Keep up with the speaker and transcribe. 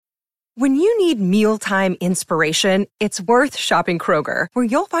When you need mealtime inspiration, it's worth shopping Kroger, where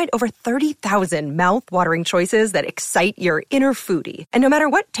you'll find over 30,000 mouth-watering choices that excite your inner foodie. And no matter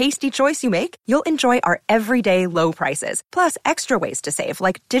what tasty choice you make, you'll enjoy our everyday low prices, plus extra ways to save,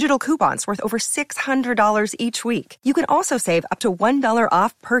 like digital coupons worth over $600 each week. You can also save up to $1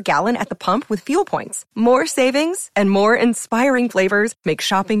 off per gallon at the pump with fuel points. More savings and more inspiring flavors make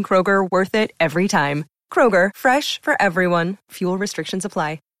shopping Kroger worth it every time. Kroger, fresh for everyone. Fuel restrictions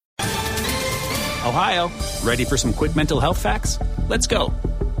apply. Ohio, ready for some quick mental health facts? Let's go.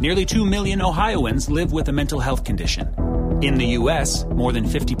 Nearly 2 million Ohioans live with a mental health condition. In the U.S., more than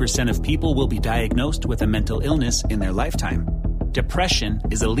 50% of people will be diagnosed with a mental illness in their lifetime. Depression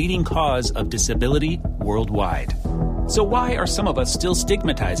is a leading cause of disability worldwide. So why are some of us still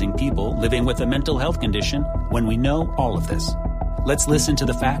stigmatizing people living with a mental health condition when we know all of this? Let's listen to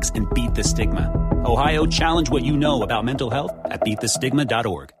the facts and beat the stigma. Ohio, challenge what you know about mental health at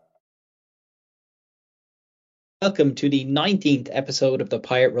beatthestigma.org. Welcome to the 19th episode of the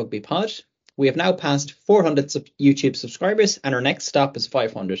Pirate Rugby Pod. We have now passed 400 YouTube subscribers and our next stop is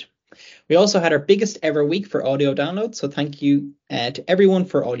 500. We also had our biggest ever week for audio downloads, so thank you to everyone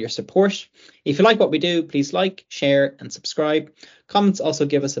for all your support. If you like what we do, please like, share and subscribe. Comments also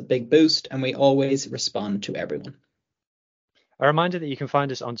give us a big boost and we always respond to everyone. A reminder that you can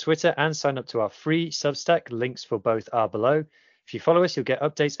find us on Twitter and sign up to our free Substack. Links for both are below. If you follow us, you'll get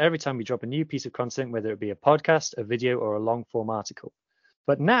updates every time we drop a new piece of content, whether it be a podcast, a video, or a long-form article.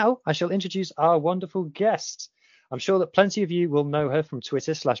 But now I shall introduce our wonderful guest. I'm sure that plenty of you will know her from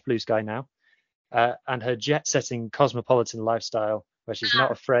Twitter/Blue Sky now, and her jet-setting cosmopolitan lifestyle, where she's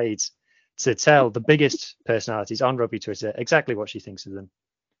not afraid to tell the biggest personalities on Rugby Twitter exactly what she thinks of them.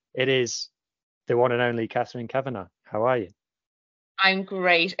 It is the one and only Catherine Kavanagh. How are you? I'm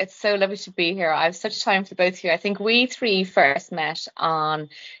great. It's so lovely to be here. I have such time for both of you. I think we three first met on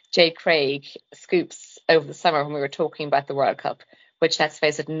Jay Craig Scoops over the summer when we were talking about the World Cup, which, let's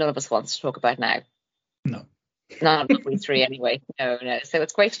face it, none of us wants to talk about now. No. Not we three anyway. No. So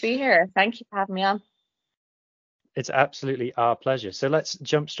it's great to be here. Thank you for having me on. It's absolutely our pleasure. So let's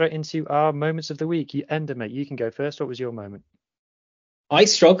jump straight into our moments of the week. Ender, mate, you can go first. What was your moment? I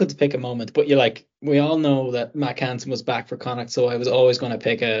struggled to pick a moment, but we all know that Matt Hansen was back for Connacht, so I was always going to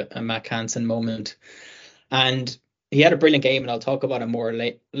pick a Matt Hansen moment. And he had a brilliant game, and I'll talk about it more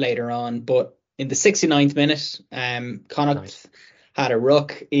later on. But in the 69th minute, Connacht had a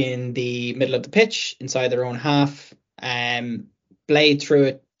ruck in the middle of the pitch, inside their own half. Blade threw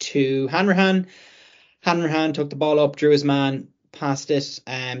it to Hanrahan. Hanrahan took the ball up, drew his man, passed it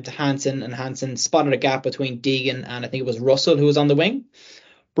to Hansen, and Hansen spotted a gap between Deegan and I think it was Russell who was on the wing.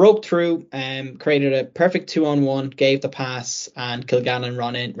 Broke through, created a perfect 2-on-1, gave the pass, and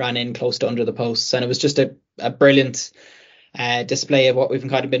Kilgannon ran in close to under the posts. And it was just a brilliant display of what we've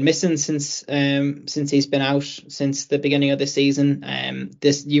kind of been missing since he's been out since the beginning of this season,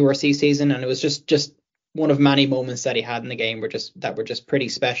 this URC season. And it was just one of many moments that he had in the game that were just pretty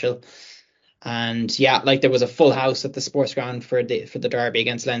special. And yeah, there was a full house at the sports ground for the derby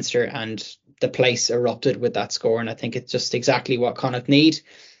against Leinster, and the place erupted with that score. And I think it's just exactly what Connacht need,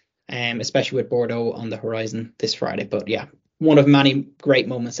 especially with Bordeaux on the horizon this Friday. But yeah, one of many great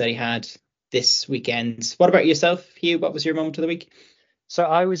moments that he had this weekend. What about yourself, Hugh? What was your moment of the week? So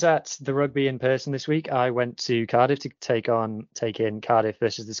I was at the rugby in person this week. I went to Cardiff to take in Cardiff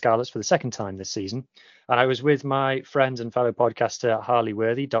versus the Scarlets for the second time this season. And I was with my friend and fellow podcaster, Harley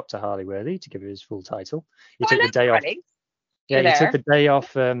Worthy, Dr. Harley Worthy, to give you his full title. He took the day off. Yeah, he took the day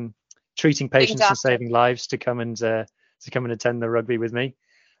off treating patients and saving lives to come and attend the rugby with me.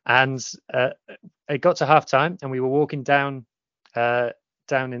 And it got to half time and we were walking down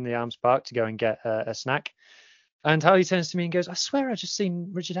in the Arms Park to go and get a snack. And Harley turns to me and goes, I swear I just seen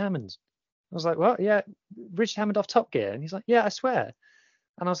Richard Hammond. I was like, what? Yeah, Richard Hammond off Top Gear. And he's like, yeah, I swear.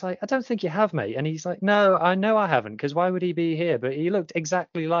 And I was like, I don't think you have, mate. And he's like, no, I know I haven't, because why would he be here? But he looked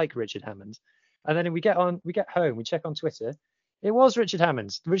exactly like Richard Hammond. And then we get home, we check on Twitter. It was Richard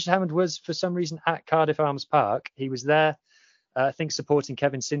Hammond. Richard Hammond was, for some reason, at Cardiff Arms Park. He was there, I think, supporting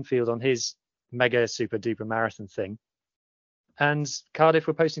Kevin Sinfield on his mega super duper marathon thing. And Cardiff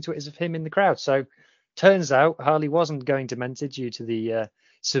were posting Twitters of him in the crowd. So turns out Harley wasn't going demented due to the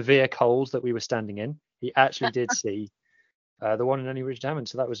severe cold that we were standing in. He actually did see the one and only Richard Hammond.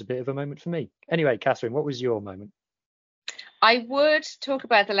 So that was a bit of a moment for me. Anyway, Catherine, what was your moment? I would talk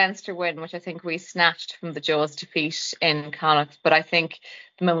about the Leinster win, which I think we snatched from the Jaws defeat in Connacht. But I think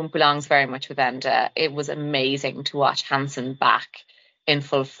the moment belongs very much with Enda. It was amazing to watch Hansen back in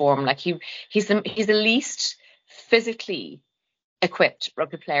full form. Like he's the least physically equipped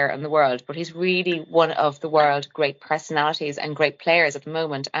rugby player in the world, but he's really one of the world's great personalities and great players at the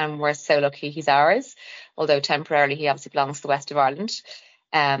moment, and we're so lucky he's ours, although temporarily he obviously belongs to the west of Ireland.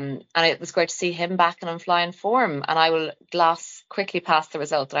 And it was great to see him back and on flying form. And I will gloss quickly past the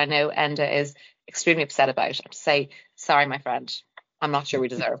result that I know Enda is extremely upset about, to say, sorry, my friend, I'm not sure we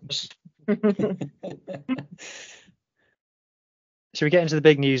deserve it. Should we get into the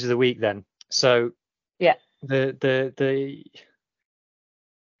big news of the week then? So yeah, the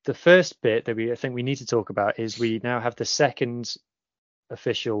first bit that I think we need to talk about is we now have the second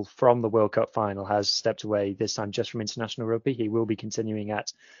official from the World Cup final has stepped away, this time just from international rugby. He will be continuing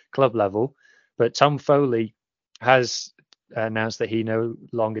at club level, but Tom Foley has announced that he no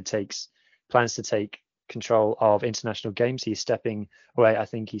longer plans to take control of international games. He's stepping away. I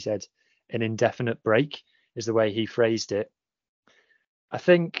think he said an indefinite break is the way he phrased it. I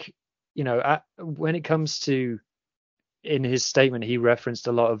think, when it comes to, in his statement, he referenced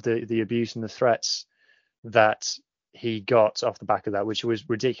a lot of the abuse and the threats that he got off the back of that, which was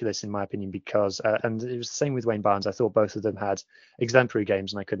ridiculous in my opinion, because and it was the same with Wayne Barnes. I thought both of them had exemplary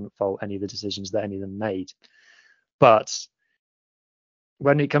games and I couldn't fault any of the decisions that any of them made. But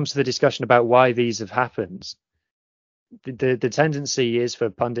when it comes to the discussion about why these have happened, the tendency is for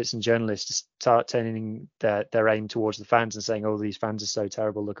pundits and journalists to start turning their aim towards the fans and saying, oh, these fans are so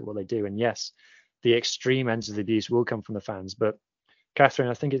terrible, look at what they do. And yes, the extreme ends of the abuse will come from the fans. But Catherine,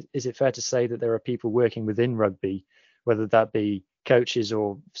 I think, is it fair to say that there are people working within rugby, whether that be coaches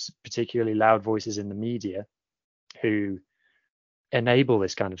or particularly loud voices in the media, who enable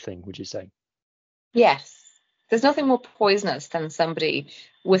this kind of thing, would you say? Yes. There's nothing more poisonous than somebody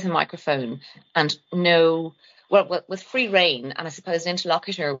with a microphone and with free reign, and I suppose an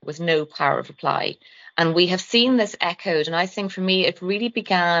interlocutor with no power of reply. And we have seen this echoed, and I think for me it really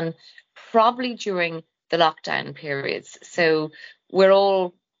began probably during the lockdown periods. So we're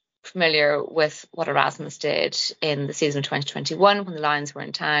all familiar with what Erasmus did in the season of 2021 when the Lions were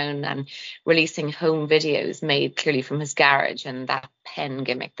in town and releasing home videos made clearly from his garage and that pen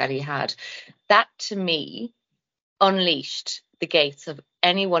gimmick that he had. That, to me, unleashed the gates of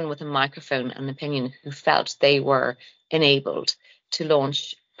anyone with a microphone and opinion who felt they were enabled to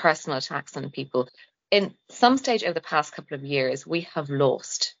launch personal attacks on people. In some stage over the past couple of years, we have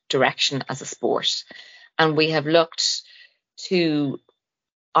lost direction as a sport, and we have looked to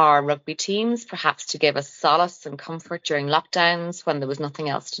our rugby teams perhaps to give us solace and comfort during lockdowns when there was nothing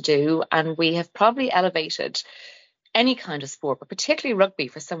else to do, and we have probably elevated any kind of sport, but particularly rugby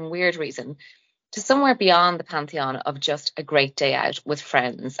for some weird reason, to somewhere beyond the pantheon of just a great day out with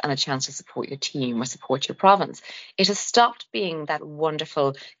friends and a chance to support your team or support your province. It has stopped being that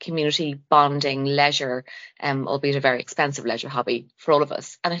wonderful community bonding leisure, albeit a very expensive leisure hobby for all of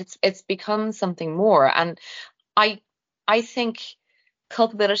us. And it's become something more. And I think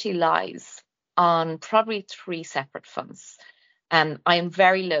culpability lies on probably three separate fronts. I am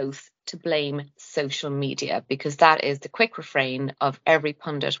very loath to blame social media, because that is the quick refrain of every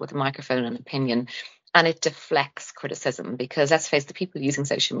pundit with a microphone and opinion, and it deflects criticism, because let's face the people using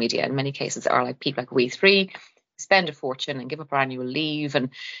social media in many cases are like people like we three, spend a fortune and give up our annual leave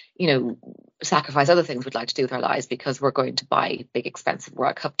and sacrifice other things we'd like to do with our lives because we're going to buy big expensive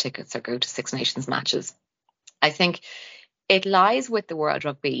World Cup tickets or go to Six Nations matches. I think it lies with the World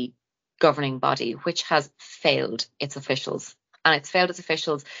Rugby governing body, which has failed its officials. And it's failed its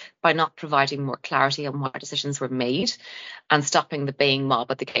officials by not providing more clarity on what decisions were made and stopping the baying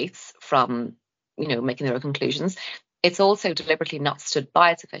mob at the gates from, making their own conclusions. It's also deliberately not stood by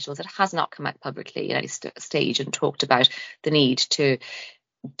its officials. It has not come out publicly at any stage and talked about the need to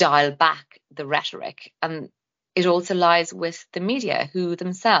dial back the rhetoric. And it also lies with the media, who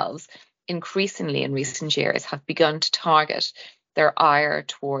themselves increasingly in recent years have begun to target their ire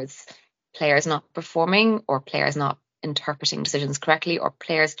towards players not performing or players not interpreting decisions correctly or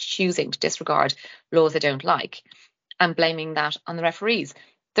players choosing to disregard laws they don't like and blaming that on the referees.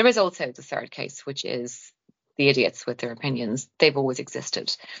 There is also the third case, which is the idiots with their opinions. They've always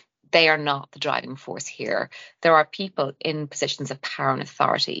existed. They are not the driving force here. There are people in positions of power and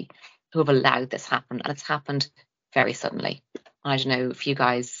authority who have allowed this happen, and it's happened very suddenly. I don't know if you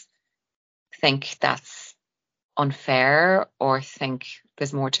guys think that's unfair or think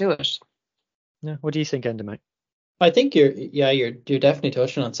there's more to it. Yeah. What do you think, Enda, mate? I think you're definitely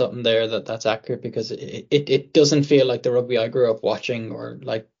touching on something there that's accurate, because it doesn't feel like the rugby I grew up watching, or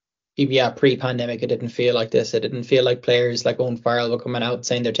like even pre-pandemic. It didn't feel like this. It didn't feel like players like Owen Farrell were coming out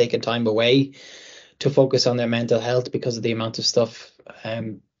saying they're taking time away to focus on their mental health because of the amount of stuff,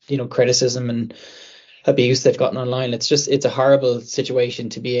 criticism and abuse they've gotten online. It's a horrible situation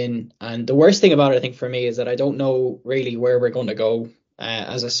to be in. And the worst thing about it, I think, for me, is that I don't know really where we're going to go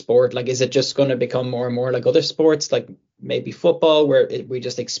as a sport. Like, is it just going to become more and more like other sports, like maybe football, where we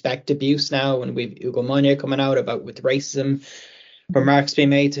just expect abuse now, and we've Ugo Monye coming out about with racism, remarks being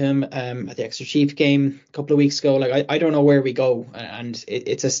made to him at the Exeter Chief game a couple of weeks ago. Like, I don't know where we go, and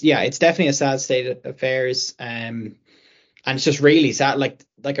it's definitely a sad state of affairs. And it's just really sad,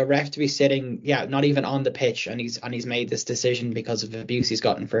 like a ref to be sitting, not even on the pitch, and he's made this decision because of abuse he's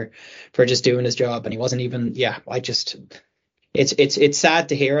gotten for just doing his job, and he wasn't even. It's sad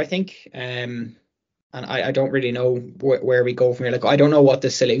to hear, I think. And I don't really know where we go from here. Like, I don't know what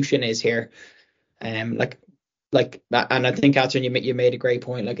the solution is here. And I think, Catherine, you made a great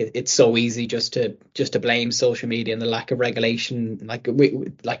point. Like, it's so easy just to blame social media and the lack of regulation. Like,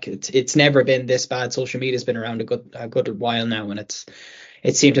 it's never been this bad. Social media's been around a good while now, and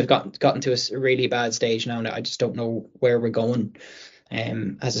it seemed to have gotten to a really bad stage now. And I just don't know where we're going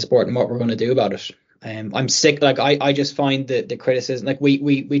as a sport and what we're going to do about it. I'm sick. Like, I just find the criticism, like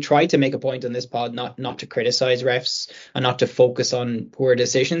we try to make a point on this pod not to criticize refs and not to focus on poor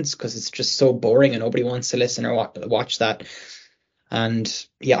decisions, because it's just so boring and nobody wants to listen or watch that. And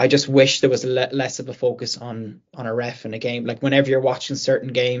I just wish there was less of a focus on a ref in a game. Like, whenever you're watching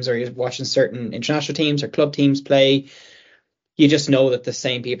certain games or you're watching certain international teams or club teams play, you just know that the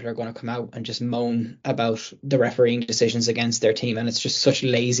same people are going to come out and just moan about the refereeing decisions against their team, and it's just such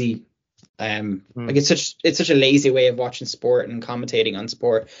lazy. Like, it's such a lazy way of watching sport and commentating on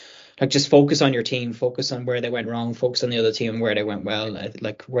sport. Like, just focus on your team, focus on where they went wrong, focus on the other team where they went well,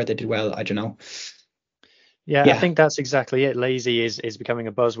 like where they did well. I don't know. Yeah, I think that's exactly it. Lazy is becoming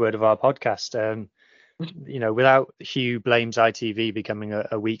a buzzword of our podcast. Without Hugh blames ITV becoming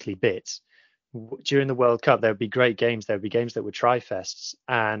a weekly bit, during the World Cup, there would be great games. There would be games that were tri-fests,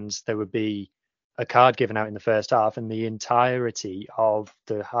 and there would be a card given out in the first half, and the entirety of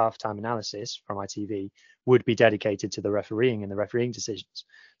the halftime analysis from ITV would be dedicated to the refereeing and the refereeing decisions.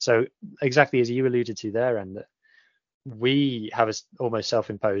 So exactly as you alluded to there, and we have almost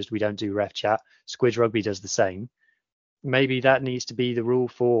self-imposed, we don't do ref chat. Squidge Rugby does the same. Maybe that needs to be the rule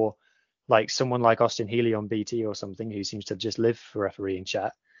for, like, someone like Austin Healy on BT or something, who seems to just live for refereeing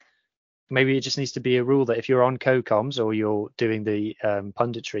chat. Maybe it just needs to be a rule that if you're on co-coms or you're doing the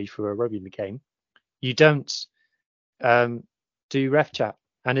punditry for a rugby game, you don't do ref chat.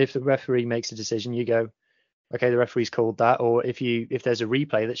 And if the referee makes a decision, you go, okay, the referee's called that. Or if there's a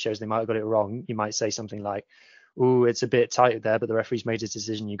replay that shows they might have got it wrong, you might say something like, "Oh, it's a bit tight there, but the referee's made his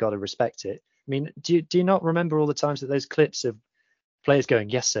decision. You got to respect it." I mean, do you not remember all the times that those clips of players going,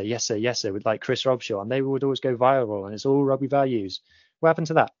 "Yes sir, yes sir, yes sir," with like Chris Robshaw, and they would always go viral, and it's all rugby values. What happened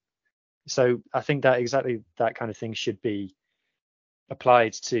to that? So I think that exactly that kind of thing should be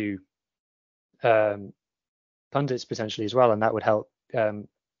applied to pundits potentially as well, and that would help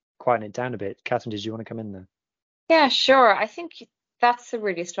quieten it down a bit. Catherine, did you want to come in there? Yeah, sure. I think that's a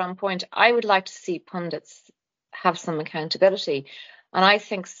really strong point. I would like to see pundits have some accountability, and I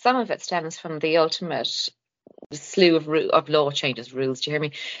think some of it stems from the ultimate slew of law changes, rules. Do you hear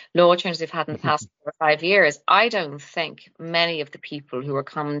me? Law changes we've had in the past 4 or 5 years. I don't think many of the people who are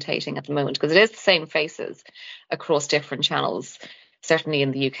commentating at the moment, because it is the same faces across different channels, certainly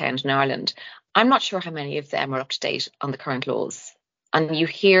in the UK and in Ireland, I'm not sure how many of them are up to date on the current laws. And you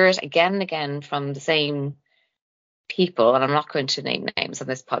hear it again and again from the same people, and I'm not going to name names on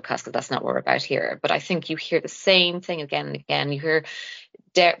this podcast because that's not what we're about here, but I think you hear the same thing again and again. You hear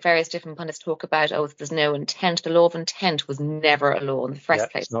various different pundits talk about, there's no intent. The law of intent was never a law in the first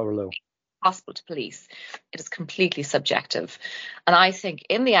place. It's not a law. It's possible to police. It is completely subjective. And I think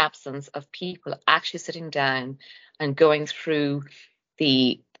in the absence of people actually sitting down and going through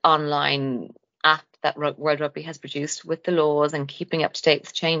the online app that World Rugby has produced with the laws and keeping up to date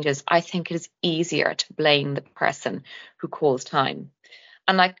with changes, I think it is easier to blame the person who calls time.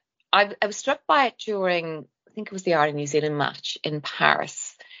 And like I was struck by it during, I think it was the Ireland-New Zealand match in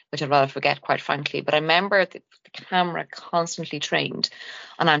Paris, which I'd rather forget, quite frankly. But I remember the camera constantly trained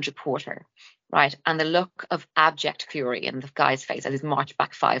on Andrew Porter, right? And the look of abject fury in the guy's face as he's marched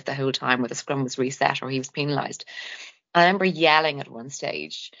back 5 the whole time where the scrum was reset or he was penalised. And I remember yelling at one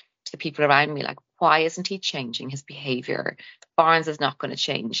stage to the people around me, like, why isn't he changing his behaviour? Barnes is not going to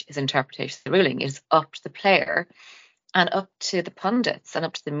change his interpretation of the ruling. It is up to the player and up to the pundits and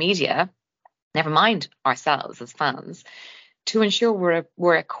up to the media, never mind ourselves as fans, to ensure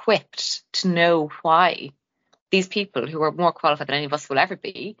we're equipped to know why these people, who are more qualified than any of us will ever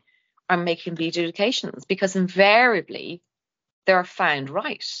be, are making the adjudications, because invariably they're found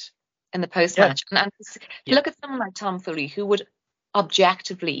right in the post-match. Yeah. And look at someone like Tom Foley, who would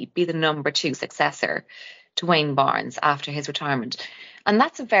objectively be the number 2 successor to Wayne Barnes after his retirement. And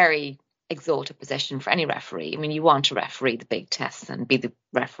that's a very exalted position for any referee. I mean, you want to referee the big tests and be the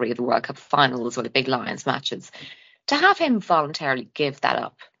referee of the World Cup finals or the big Lions matches. To have him voluntarily give that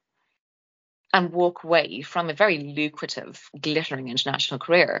up and walk away from a very lucrative, glittering international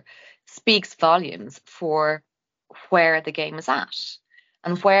career speaks volumes for where the game is at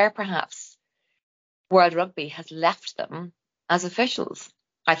and where perhaps World Rugby has left them as officials.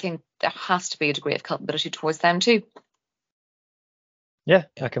 I think there has to be a degree of culpability towards them too. Yeah,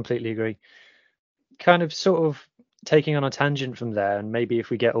 I completely agree. Kind of sort of taking on a tangent from there, and maybe if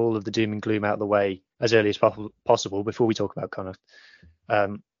we get all of the doom and gloom out of the way as early as possible before we talk about Connacht,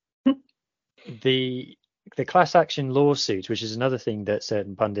 the class action lawsuit, which is another thing that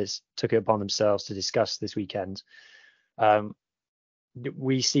certain pundits took it upon themselves to discuss this weekend.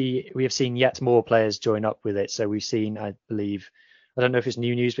 We have seen yet more players join up with it. So we've seen, I believe, I don't know if it's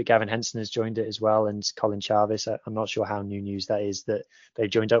new news, but Gavin Henson has joined it as well, and Colin Charvis. I'm not sure how new news that is that they've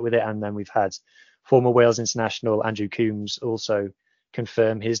joined up with it. And then we've had former Wales international Andrew Coombs also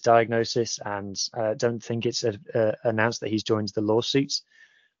confirm his diagnosis, and don't think it's announced that he's joined the lawsuits,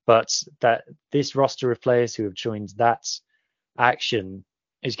 but that this roster of players who have joined that action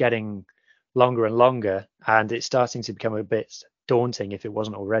is getting longer and longer, and it's starting to become a bit daunting if it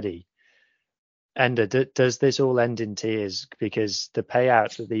wasn't already. Enda, does this all end in tears? Because the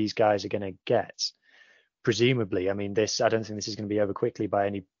payout that these guys are going to get, presumably, I mean, I don't think this is going to be over quickly by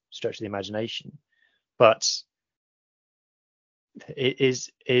any stretch of the imagination, but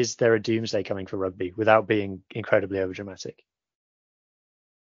is there a doomsday coming for rugby without being incredibly overdramatic?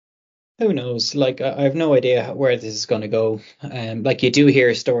 Who knows? Like, I have no idea where this is going to go. Like, you do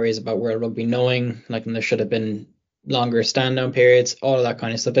hear stories about World Rugby knowing, like, when there should have been longer stand down periods, all of that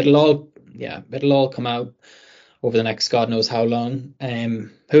kind of stuff. It'll all come out over the next God knows how long.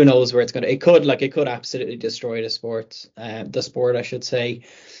 Who knows where it's going to, it could absolutely destroy the sport, I should say.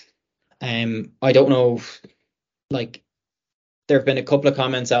 I don't know, like, there have been a couple of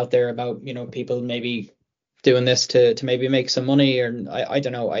comments out there about, people maybe doing this to maybe make some money, or I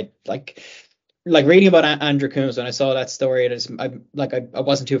don't know. I like reading about Andrew Coombs. When I saw that story, I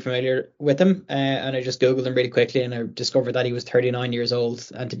wasn't too familiar with him, and I just googled him really quickly, and I discovered that he was 39 years old,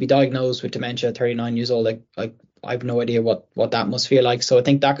 and to be diagnosed with dementia at 39 years old, I have no idea what that must feel like. So I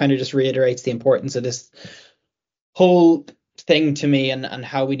think that kind of just reiterates the importance of this whole thing to me, and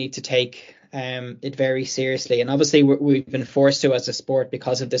how we need to take it very seriously. And obviously we've been forced to as a sport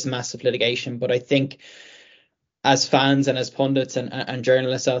because of this massive litigation, but I think as fans and as pundits and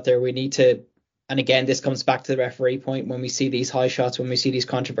journalists out there, we need to, and again, this comes back to the referee point, when we see these high shots, when we see these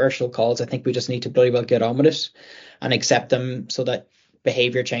controversial calls, I think we just need to bloody well get on with it and accept them, so that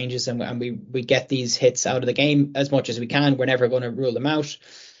behavior changes and we get these hits out of the game as much as we can. We're never going to rule them out.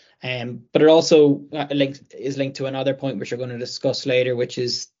 But it also is linked to another point which we're going to discuss later, which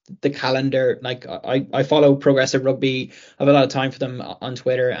is the calendar. Like, I follow Progressive Rugby. I have a lot of time for them on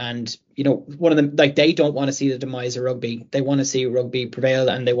Twitter, and one of them, like, they don't want to see the demise of rugby. They want to see rugby prevail,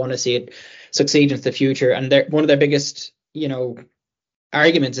 and they want to see it succeed into the future. And one of their biggest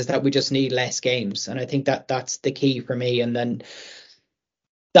arguments is that we just need less games, and I think that's the key for me. And then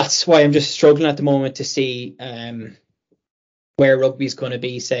that's why I'm just struggling at the moment to see where rugby's going to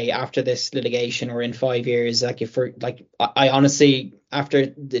be, say, after this litigation, or in 5 years. I honestly, after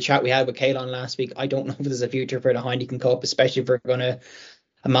the chat we had with Kaelon last week, I don't know if there's a future for the Heineken Cup, especially if we're going to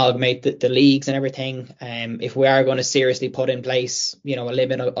amalgamate the leagues and everything. If we are going to seriously put in place, a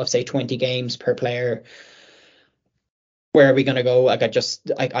limit of say 20 games per player, where are we going to go?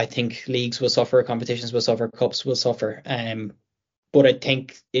 I think leagues will suffer, competitions will suffer, cups will suffer. But I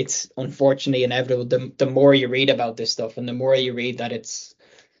think it's unfortunately inevitable. The more you read about this stuff, and the more you read that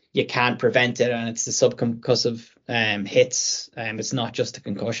you can't prevent it, and it's the subconcussive hits, it's not just the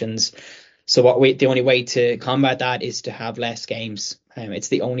concussions. So the only way to combat that is to have less games. It's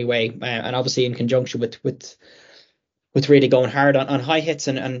the only way, and obviously in conjunction with really going hard on high hits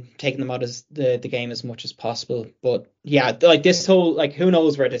and taking them out of the game as much as possible. But yeah, like this whole, like, who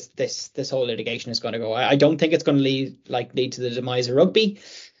knows where this whole litigation is going to go. I don't think it's going to lead to the demise of rugby.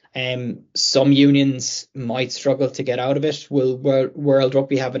 Some unions might struggle to get out of it. Will World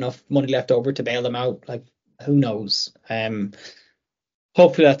Rugby have enough money left over to bail them out? Like, who knows?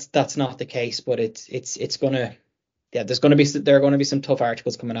 Hopefully that's not the case, but it's gonna. Yeah, there are going to be some tough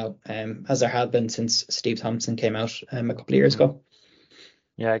articles coming out, as there have been since Steve Thompson came out a couple of years ago.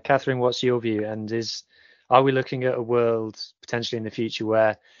 Yeah, Catherine, what's your view? And are we looking at a world potentially in the future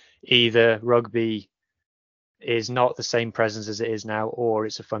where either rugby is not the same presence as it is now, or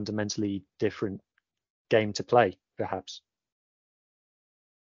it's a fundamentally different game to play, perhaps?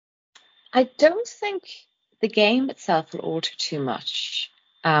 I don't think the game itself will alter too much.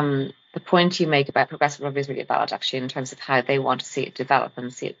 The point you make about progressive rugby is really valid, actually, in terms of how they want to see it develop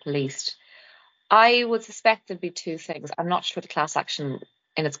and see it policed. I would suspect there'd be two things. I'm not sure the class action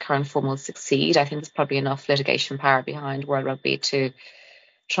in its current form will succeed. I think there's probably enough litigation power behind World Rugby to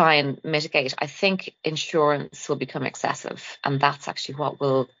try and mitigate. I think insurance will become excessive, and that's actually what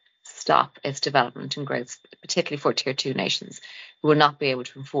will stop its development and growth, particularly for tier 2 nations who will not be able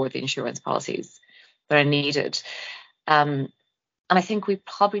to afford the insurance policies that are needed. And I think we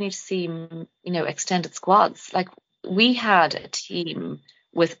probably need to see, extended squads. Like, we had a team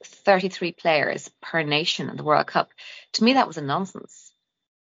with 33 players per nation in the World Cup. To me, that was a nonsense.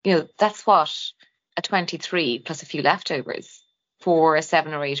 That's what a 23 plus a few leftovers for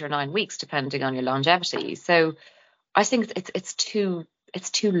 7 or 8 or 9 weeks, depending on your longevity. So I think it's too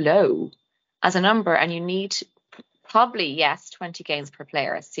low as a number, and you need probably, yes, 20 games per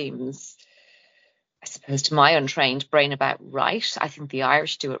player seems, I suppose, to my untrained brain, about right. I think the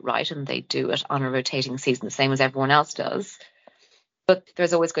Irish do it right, and they do it on a rotating season, the same as everyone else does. But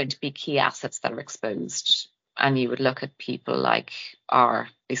there's always going to be key assets that are exposed. And you would look at people like our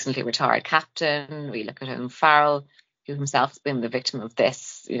recently retired captain. We look at Owen Farrell, who himself has been the victim of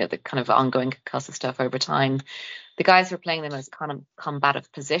this, the kind of ongoing concussive stuff over time. The guys who are playing the most kind of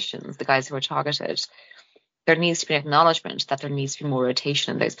combative positions, the guys who are targeted, there needs to be an acknowledgement that there needs to be more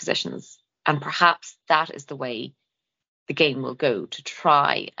rotation in those positions. And perhaps that is the way the game will go, to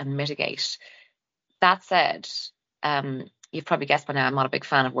try and mitigate. That said, you've probably guessed by now, I'm not a big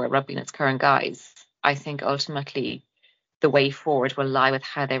fan of World Rugby and its current guys. I think ultimately the way forward will lie with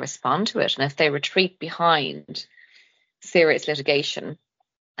how they respond to it. And if they retreat behind serious litigation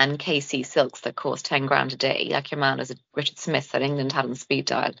and KC silks that cost 10 grand a day, like your man as Richard Smith that England had on speed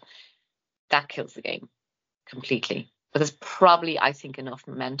dial, that kills the game completely. But there's probably, I think, enough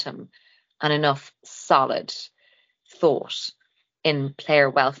momentum and enough solid thought in player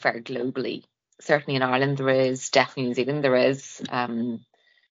welfare globally. Certainly in Ireland there is, definitely in New Zealand there is.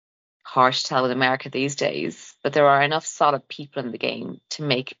 Hard to tell with America these days, but there are enough solid people in the game to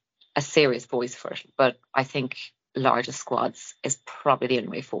make a serious voice for it. But I think larger squads is probably the only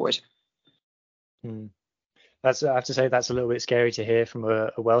way forward. I have to say that's a little bit scary to hear from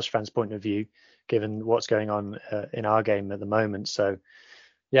a Welsh fan's point of view, given what's going on in our game at the moment. So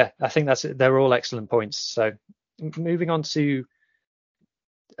yeah, I think they're all excellent points. So moving on to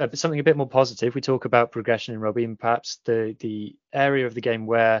something a bit more positive, we talk about progression in rugby, and perhaps the area of the game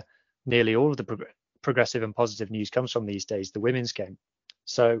where nearly all of the progressive and positive news comes from these days, the women's game.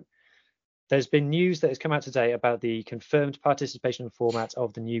 So there's been news that has come out today about the confirmed participation format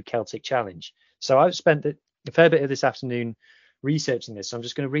of the new Celtic Challenge. So I've spent a fair bit of this afternoon researching this. So I'm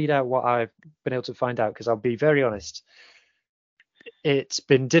just going to read out what I've been able to find out, because I'll be very honest, it's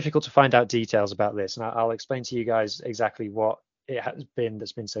been difficult to find out details about this, and I'll explain to you guys exactly what it has been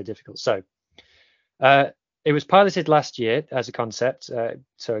that's been so difficult. So it was piloted last year as a concept.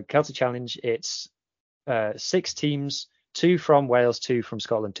 So Celtic Challenge, it's 6 teams, 2 from Wales, 2 from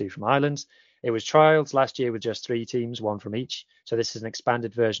Scotland, 2 from Ireland. It was trialled last year with just 3 teams, 1 from each. So this is an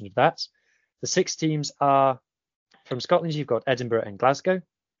expanded version of that. The 6 teams are from Scotland, you've got Edinburgh and Glasgow.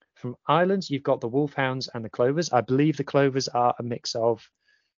 From Ireland, you've got the Wolfhounds and the Clovers. I believe the Clovers are a mix of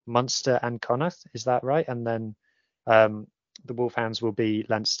Munster and Connacht. Is that right? And then the Wolfhounds will be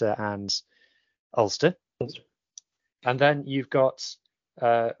Leinster and Ulster. And then you've got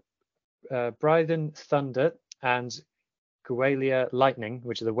Brython Thunder and Gwalia Lightning,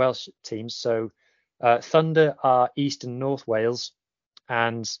 which are the Welsh teams. So Thunder are East and North Wales,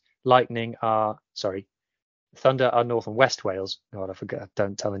 and Thunder are North and West Wales. God, I forgot.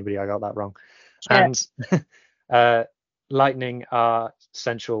 Don't tell anybody I got that wrong. Yeah. And Lightning are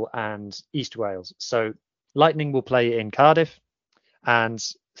Central and East Wales. So Lightning will play in Cardiff, and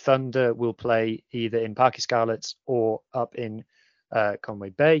Thunder will play either in Parky Scarlets or up in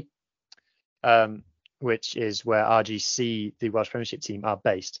Conway Bay, which is where RGC, the Welsh Premiership team, are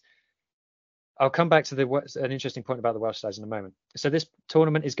based. I'll come back to an interesting point about the Welsh sides in a moment. So this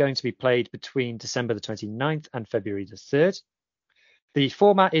tournament is going to be played between December the 29th and February the 3rd. The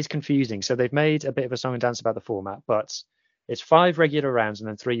format is confusing. So they've made a bit of a song and dance about the format, but it's 5 regular rounds and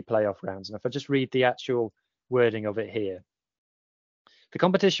then 3 playoff rounds. And if I just read the actual wording of it here. The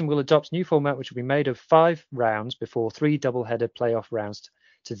competition will adopt new format, which will be made of 5 rounds before 3 double-header playoff rounds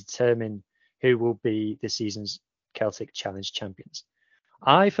to determine who will be this season's Celtic Challenge champions.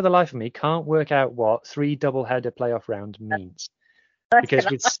 I, for the life of me, can't work out what 3 double-header playoff round means.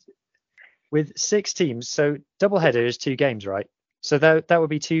 Because with 6 teams, so double-header is 2 games, right? So that would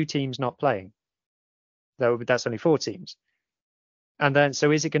be 2 teams not playing. That's only 4 teams. And then,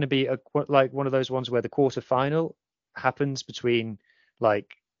 so is it going to be like one of those ones where the quarterfinal happens between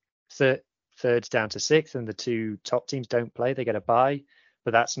like thirds down to sixth, and the two top teams don't play, they get a bye,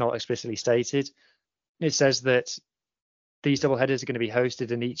 but that's not explicitly stated. It says that these double headers are going to be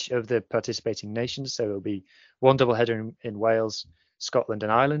hosted in each of the participating nations. So it'll be one double header in Wales, Scotland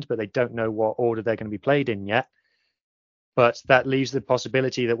and Ireland, but they don't know what order they're going to be played in yet. But that leaves the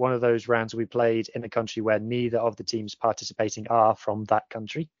possibility that one of those rounds will be played in a country where neither of the teams participating are from that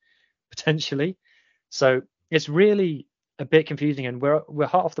country, potentially. So it's really a bit confusing, and we're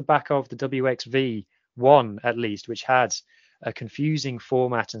hot off the back of the WXV1 at least, which had a confusing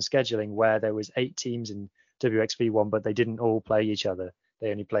format and scheduling where there was 8 teams in WXV1, but they didn't all play each other.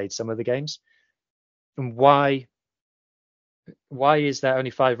 They only played some of the games. And why is there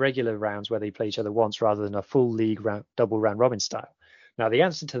only 5 regular rounds where they play each other once rather than a full league round, double round robin style? Now, the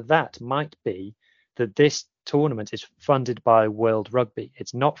answer to that might be that this tournament is funded by World Rugby.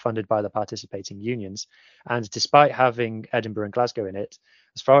 It's not funded by the participating unions. And despite having Edinburgh and Glasgow in it,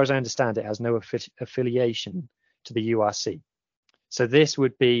 as far as I understand, it has no affiliation to the URC. So this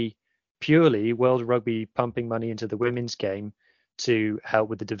would be purely World Rugby pumping money into the women's game to help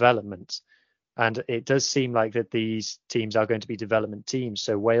with the development. And it does seem like that these teams are going to be development teams.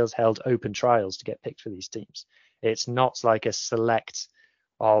 So Wales held open trials to get picked for these teams. It's not like a select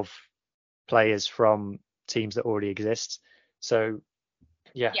of players from teams that already exist. So,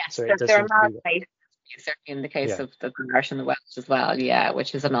 yeah. Yes, so it does there seem are to be certainly in the case of the Irish and the Welsh as well. Yeah,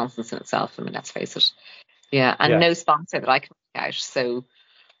 which is a nonsense in itself. I mean, let's face it. Yeah, and no sponsor that I can make out. So,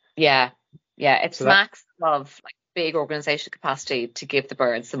 yeah, it's so max of like big organizational capacity to give the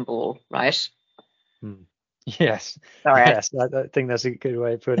birds some ball, right? Yes. Sorry. Yes, I think that's a good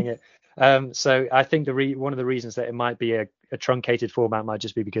way of putting it. So I think one of the reasons that it might be a truncated format might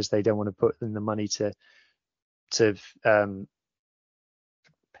just be because they don't want to put in the money to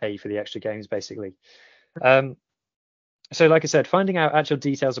pay for the extra games, basically. So like I said, finding out actual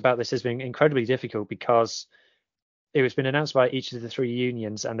details about this has been incredibly difficult because it was been announced by each of the 3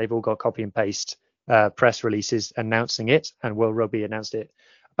 unions, and they've all got copy and paste press releases announcing it, and World Rugby announced it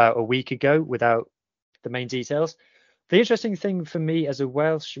about a week ago without the main details. The interesting thing for me as a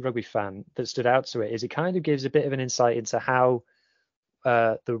Welsh rugby fan that stood out to it is it kind of gives a bit of an insight into how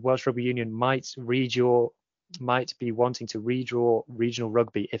the Welsh Rugby Union might be wanting to redraw regional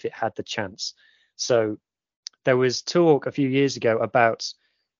rugby if it had the chance. So there was talk a few years ago about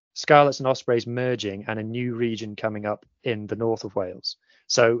Scarlets and Ospreys merging and a new region coming up in the north of Wales.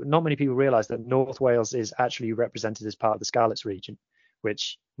 So not many people realise that North Wales is actually represented as part of the Scarlets region,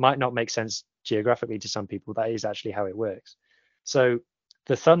 which might not make sense geographically to some people. That is actually how it works. So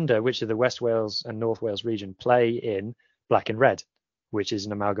the Thunder, which are the West Wales and North Wales region, play in black and red, which is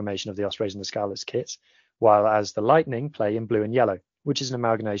an amalgamation of the Ospreys and the Scarlets kits, while as the Lightning play in blue and yellow, which is an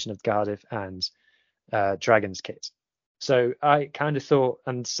amalgamation of Cardiff and Dragons kits. So I kind of thought,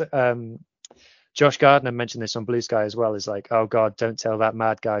 and Josh Gardner mentioned this on Blue Sky as well, is like, oh God, don't tell that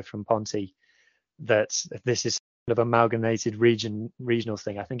mad guy from Ponty that this is kind of amalgamated regional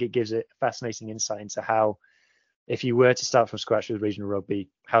thing. I think it gives it a fascinating insight into how, if you were to start from scratch with regional rugby,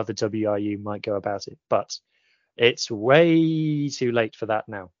 how the WRU might go about it. But it's way too late for that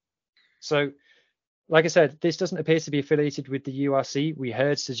now. So, like I said, this doesn't appear to be affiliated with the URC. We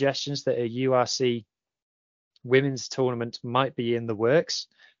heard suggestions that a URC women's tournament might be in the works.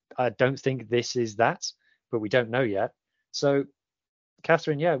 I don't think this is that, but we don't know yet. So,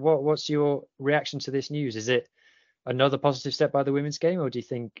 Catherine, what's your reaction to this news? Is it another positive step by the women's game, or do you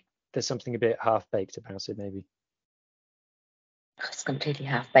think there's something a bit half-baked about it, maybe? It's completely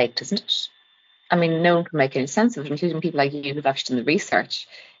half-baked, isn't it? I mean, no one can make any sense of it, including people like you who've actually done the research.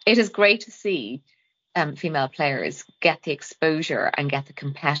 It is great to see female players get the exposure and get the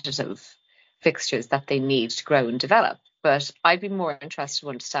competitive fixtures that they need to grow and develop. But I'd be more interested to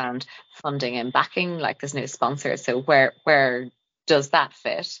understand funding and backing, like there's no sponsor. So where does that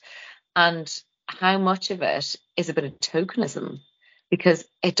fit? And how much of it is a bit of tokenism? Because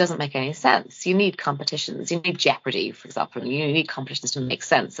it doesn't make any sense. You need competitions. You need Jeopardy, for example. You need competitions to make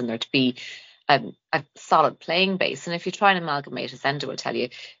sense and there to be a solid playing base. And if you try and amalgamate, as Enda will tell you,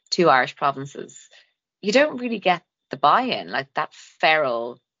 2 Irish provinces, you don't really get the buy-in, like that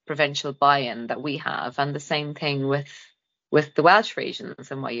feral provincial buy-in that we have. And the same thing with the Welsh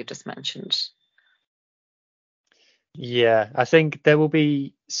regions and what you just mentioned. Yeah, I think there will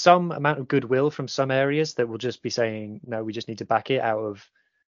be some amount of goodwill from some areas that will just be saying, no, we just need to back it out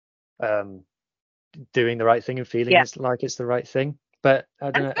of doing the right thing and feeling like it's the right thing. But I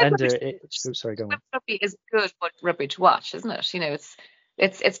don't know, Enda, sorry, go on. Rugby is good, but rugby to watch, isn't it? You know,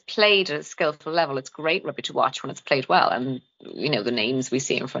 It's played at a skillful level. It's great rugby to watch when it's played well, and the names we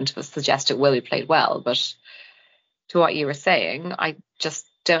see in front of us suggest it will be played well. But to what you were saying, I just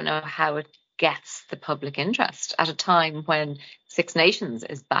don't know how it gets the public interest at a time when Six Nations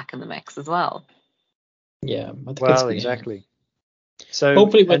is back in the mix as well. Yeah, I think exactly. So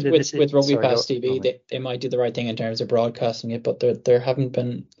hopefully with Rugby Pass TV, they might do the right thing in terms of broadcasting it, but there haven't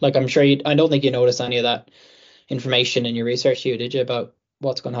been, like, I'm sure I don't think you noticed any of that information in your research, did you, about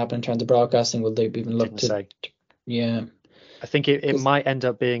what's going to happen in terms of broadcasting? Will they even look to say? Yeah, I think it might end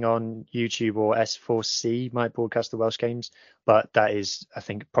up being on YouTube, or S4C might broadcast the Welsh games, but that is, I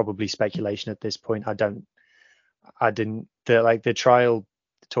think, probably speculation at this point. The trial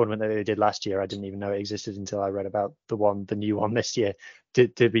tournament that they did last year, I didn't even know it existed until I read about the new one this year, to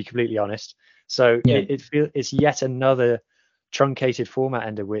be completely honest. So yeah. It's yet another truncated format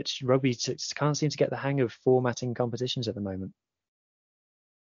under which rugby can't seem to get the hang of formatting competitions at the moment.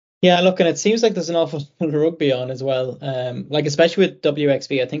 Yeah, look, and it seems like there's an awful lot of rugby on as well. Like especially with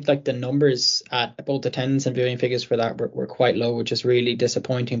WXV, I think like the numbers at both attendance and viewing figures for that were quite low, which is really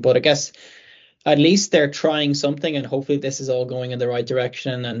disappointing. But I guess at least they're trying something, and hopefully this is all going in the right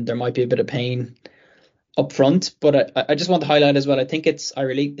direction, and there might be a bit of pain up front. But I just want to highlight as well, I think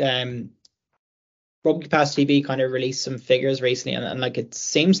Rugby Pass TV kind of released some figures recently, and like it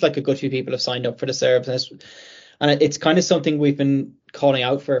seems like a good few people have signed up for the service. And it's kind of something we've been calling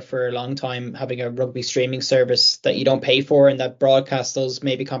out for a long time, having a rugby streaming service that you don't pay for and that broadcasts those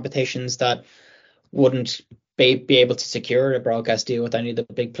maybe competitions that wouldn't be able to secure a broadcast deal with any of the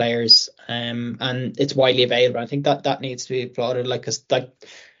big players. And it's widely available. I think that needs to be applauded. Like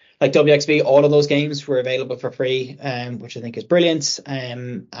WXV, all of those games were available for free, which I think is brilliant.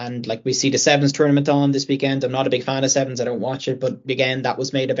 And like we see the Sevens tournament on this weekend. I'm not a big fan of Sevens. I don't watch it, but again, that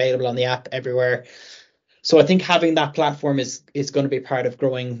was made available on the app everywhere. So I think having that platform is going to be part of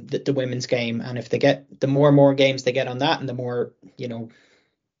growing the women's game. And if they get the more and more games they get on that, and the more,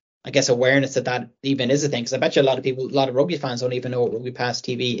 I guess, awareness that even is a thing, because I bet you a lot of rugby fans don't even know what Rugby Pass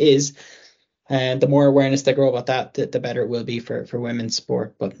TV is. And the more awareness they grow about that, the better it will be for women's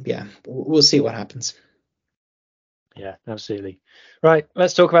sport. But yeah, we'll see what happens. Yeah, absolutely. Right,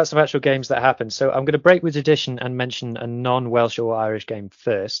 let's talk about some actual games that happened. So I'm going to break with tradition and mention a non-Welsh or Irish game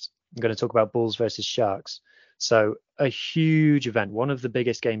first. I'm going to talk about Bulls versus Sharks. So a huge event, one of the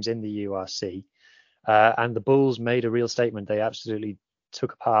biggest games in the URC. And the Bulls made a real statement. They absolutely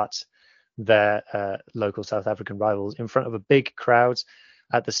took apart their local South African rivals in front of a big crowd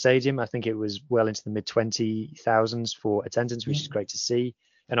at the stadium. I think it was well into the mid-20,000s for attendance, which is great to see.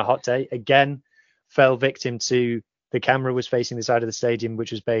 And a hot day, again, fell victim to the camera was facing the side of the stadium,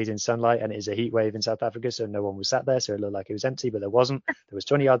 which was bathed in sunlight, and it is a heat wave in South Africa, so no one was sat there, so it looked like it was empty, but there wasn't. There was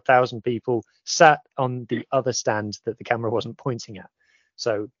 20-odd thousand people sat on the other stand that the camera wasn't pointing at.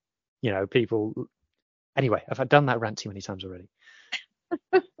 So, people... Anyway, I've done that rant too many times already.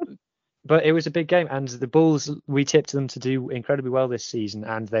 But it was a big game, and the Bulls, we tipped them to do incredibly well this season,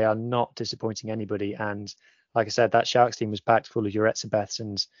 and they are not disappointing anybody. And like I said, that Sharks team was packed full of Uretzabeths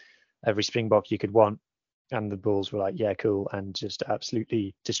and every Springbok you could want. And the Bulls were like, yeah, cool, and just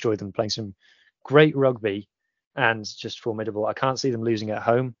absolutely destroyed them, playing some great rugby and just formidable. I can't see them losing at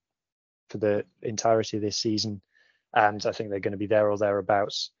home for the entirety of this season, and I think they're going to be there or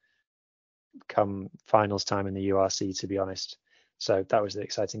thereabouts come finals time in the URC, to be honest. So that was the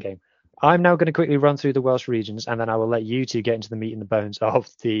exciting game. I'm now going to quickly run through the Welsh regions, and then I will let you two get into the meat and the bones of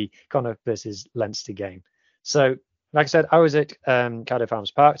the Connacht versus Leinster game. So, like I said, I was at Cardiff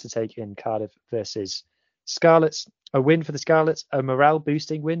Arms Park to take in Cardiff versus Scarlets. A win for the Scarlets, a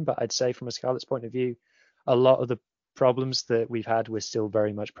morale-boosting win, but I'd say from a Scarlets point of view, a lot of the problems that we've had were still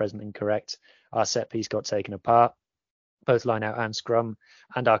very much present and correct. Our set piece got taken apart, both line-out and scrum,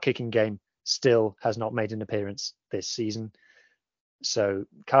 and our kicking game still has not made an appearance this season. So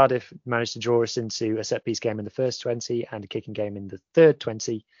Cardiff managed to draw us into a set-piece game in the first 20 and a kicking game in the third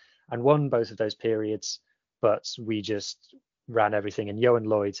 20 and won both of those periods, but we just ran everything. And Johan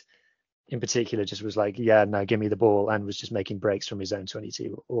Lloyd in particular just was like, yeah, no, give me the ball, and was just making breaks from his own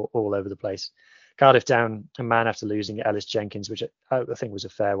 22 all over the place. Cardiff down a man after losing Ellis Jenkins, which I think was a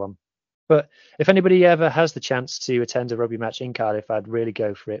fair one. But if anybody ever has the chance to attend a rugby match in Cardiff, I'd really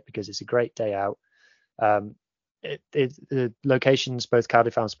go for it because it's a great day out. The locations, both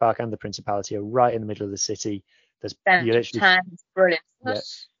Cardiff Arms Park and the Principality, are right in the middle of the city. There's brilliant.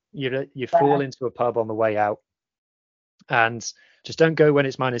 Yeah, you fall into a pub on the way out, and just don't go when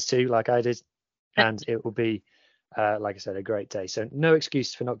it's -2 like I did, and it will be, like I said, a great day. So no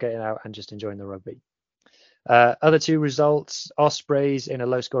excuse for not getting out and just enjoying the rugby. Other two results, Ospreys in a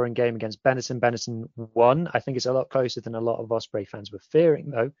low-scoring game against Benetton. Benetton won. I think it's a lot closer than a lot of Osprey fans were fearing,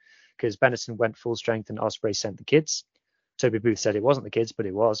 though, because Benetton went full strength and Osprey sent the kids. Toby Booth said it wasn't the kids, but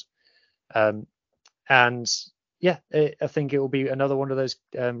it was. And yeah, I think it will be another one of those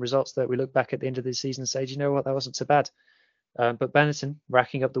results that we look back at the end of the season and say, you know what, that wasn't so bad. But Benetton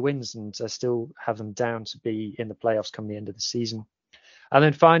racking up the wins and still have them down to be in the playoffs come the end of the season. And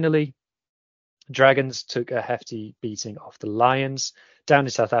then finally, Dragons took a hefty beating off the Lions down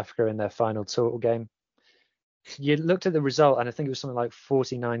in South Africa in their final total game. You looked at the result and I think it was something like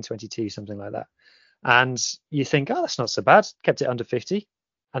 49-22, something like that. And you think, oh, that's not so bad. Kept it under 50.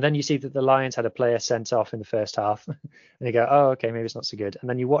 And then you see that the Lions had a player sent off in the first half. And you go, oh, okay, maybe it's not so good. And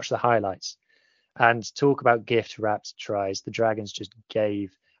then you watch the highlights and talk about gift-wrapped tries. The Dragons just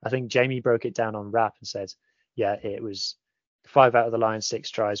gave. I think Jamie broke it down on Rap and said, yeah, it was 5 out of the Lions' 6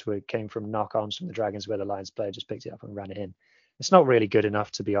 tries came from knock-ons from the Dragons where the Lions player just picked it up and ran it in. It's not really good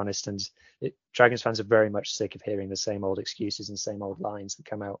enough, to be honest. And Dragons fans are very much sick of hearing the same old excuses and same old lines that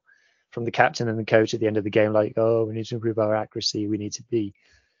come out from the captain and the coach at the end of the game, like, oh, we need to improve our accuracy. We need to be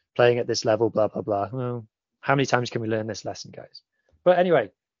playing at this level, blah, blah, blah. Well, how many times can we learn this lesson, guys? But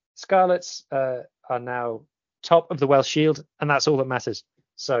anyway, Scarlets are now top of the Welsh Shield, and that's all that matters.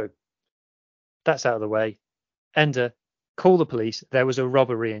 So that's out of the way. Ender, call the police. There was a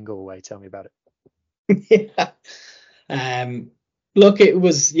robbery in Galway. Tell me about it. Yeah. Look, it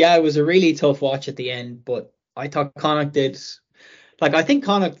was a really tough watch at the end, but I thought Connacht did. Like, I think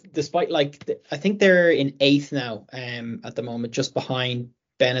Connacht, despite I think they're in 8th now at the moment, just behind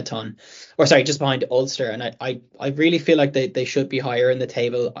Benetton, just behind Ulster, and I really feel like they should be higher in the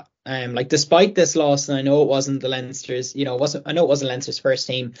table. Like, despite this loss, and I know it wasn't the Leinster's, I know it wasn't Leinster's first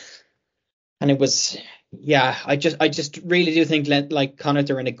team, and it was, I just really do think like Connacht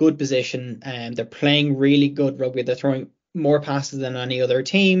are in a good position, and they're playing really good rugby. They're throwing more passes than any other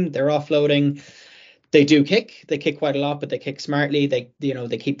team. They're offloading. They do kick. They kick quite a lot, but they kick smartly. They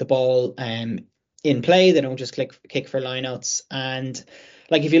keep the ball in play. They don't just kick for lineouts. And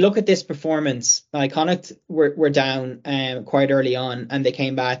like, if you look at this performance, like, Connacht were down quite early on, and they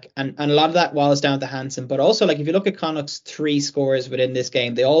came back, and a lot of that was down to Hansen. But also, like, if you look at Connacht's 3 scores within this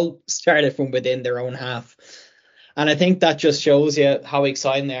game, they all started from within their own half. And I think that just shows you how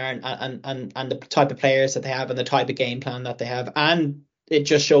exciting they are, and the type of players that they have and the type of game plan that they have. And it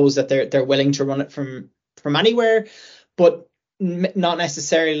just shows that they're willing to run it from anywhere, but not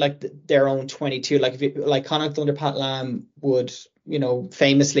necessarily like their own 22. Like, if you like, Connacht under Pat Lam would,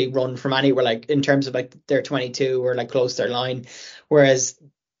 famously run from anywhere, like in terms of like their 22 or like close to their line, whereas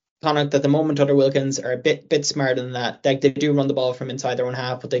Connacht at the moment under Wilkins are a bit smarter than that. Like, they do run the ball from inside their own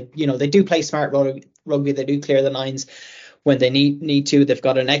half, but they do play smart rugby. They do clear the lines when they need to. They've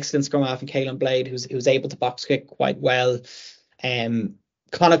got an excellent scrum half in Caelan Blade who's able to box kick quite well.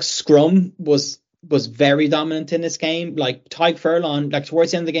 Connacht's scrum was very dominant in this game. Like, Tadhg Furlong, like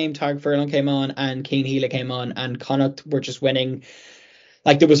towards the end of the game, Tadhg Furlong came on and Cian Healy came on, and Connacht were just winning.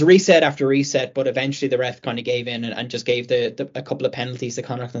 Like, there was reset after reset, but eventually the ref kind of gave in and just gave a couple of penalties to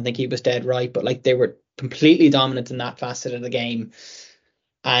Connacht. I think he was dead right, but like, they were completely dominant in that facet of the game.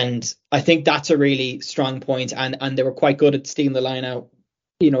 And I think that's a really strong point. And they were quite good at stealing the line out,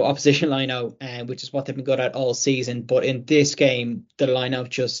 opposition line out, which is what they've been good at all season. But in this game, the line out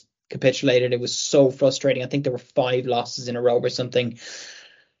just capitulated. It was so frustrating. I think there were 5 losses in a row or something.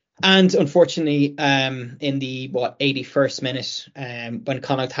 And unfortunately, in the 81st minute, when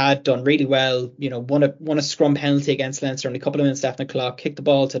Connacht had done really well, won a scrum penalty against Leinster, and a couple of minutes left on the clock, kicked the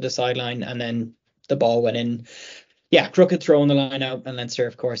ball to the sideline, and then the ball went in. Yeah, crooked throw on the line out, and Leinster,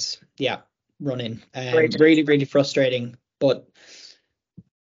 of course, run in. Really, really frustrating. But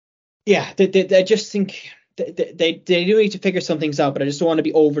yeah, they just think they do need to figure some things out, but I just don't want to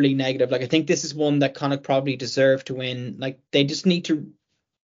be overly negative. Like, I think this is one that Connacht probably deserve to win. Like, they just need to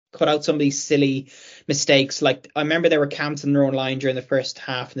cut out some of these silly mistakes. Like, I remember there were camps in their own line during the first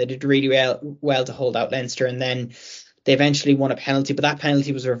half, and they did really well to hold out Leinster, and then they eventually won a penalty, but that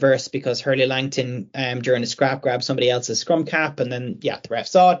penalty was reversed because Hurley Langton during a scrap grabbed somebody else's scrum cap, and then the ref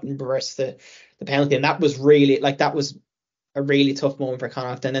saw it and reversed the penalty. And that was really, like, that was a really tough moment for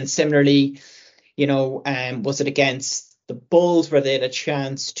Connacht. And then similarly, was it against the Bulls where they had a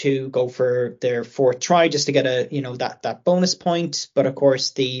chance to go for their 4th try just to get that bonus point, but of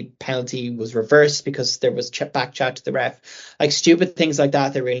course the penalty was reversed because there was back chat to the ref. Like, stupid things like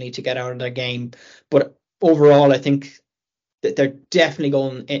that they really need to get out of their game. But overall, I think they're definitely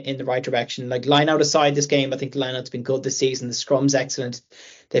going in the right direction. Like line out aside this game, I think the line out's been good this season. The scrum's excellent.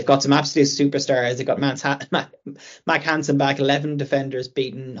 They've got some absolute superstars. They've got Mac Hansen back, 11 defenders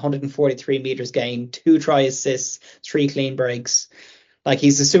beaten, 143 meters gained, 2 try assists, 3 clean breaks. Like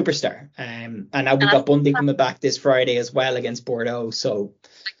he's a superstar. And now we've got Bundy coming back this Friday as well against Bordeaux. So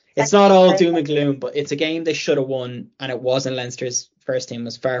it's not all doom and gloom, but it's a game they should have won, and it wasn't. Leinster's first team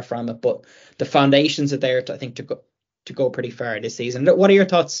was far from it, but the foundations are there, I think, to go pretty far this season. What are your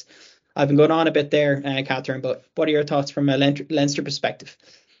thoughts? I've been going on a bit there, Catherine, but what are your thoughts from a Leinster perspective?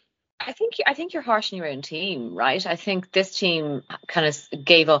 I think you're harsh on your own team, right? I think this team kind of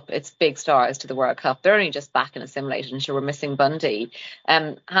gave up its big stars to the World Cup. They're only just back and assimilated, and sure, we're missing Bundy.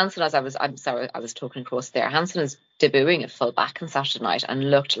 Hansen, I was talking across there. Hansen is debuting at full back on Saturday night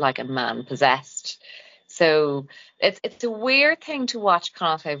and looked like a man possessed. So it's a weird thing to watch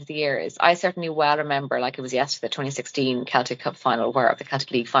Connacht over the years. I certainly well remember, like it was yesterday, the 2016 Celtic Cup final, or the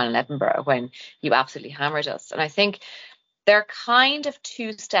Celtic League final in Edinburgh, when you absolutely hammered us. And I think they're kind of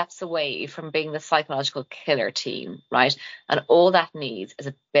 2 steps away from being the psychological killer team, right? And all that needs is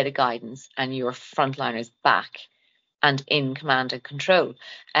a bit of guidance and your frontliners back and in command and control.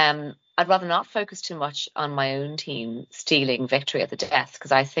 I'd rather not focus too much on my own team stealing victory at the death,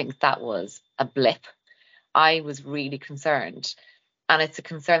 because I think that was a blip. I was really concerned. And it's a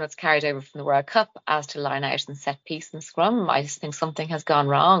concern that's carried over from the World Cup as to line out and set piece and scrum. I just think something has gone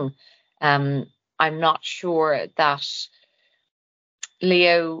wrong. I'm not sure that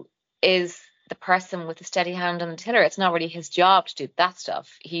Leo is the person with the steady hand on the tiller. It's not really his job to do that stuff.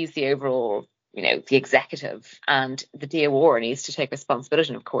 He's the overall, the executive, and the DOR needs to take responsibility.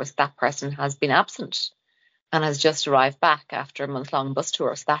 And of course, that person has been absent and has just arrived back after a month-long bus tour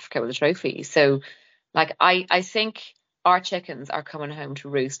of South Africa with a trophy. So, I think our chickens are coming home to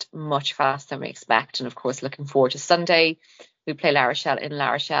roost much faster than we expect. And of course, looking forward to Sunday. We play La Rochelle in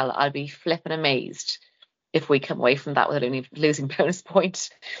La Rochelle. I'll be flipping amazed if we come away from that without only losing bonus point,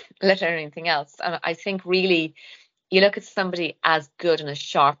 let alone anything else. And I think really you look at somebody as good and as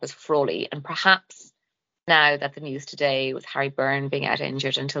sharp as Frawley, and perhaps now that the news today with Harry Byrne being out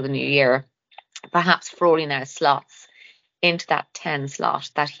injured until the new year, perhaps Frawley now slots into that 10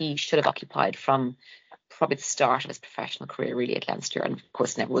 slot that he should have occupied from probably the start of his professional career really at Leinster, and of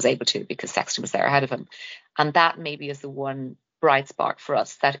course never was able to because Sexton was there ahead of him. And that maybe is the one bright spark for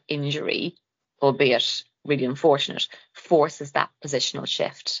us, that injury, albeit really unfortunate, forces that positional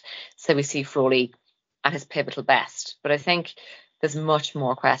shift. So we see Frawley at his pivotal best. But I think there's much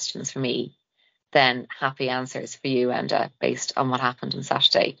more questions for me than happy answers for you, and based on what happened on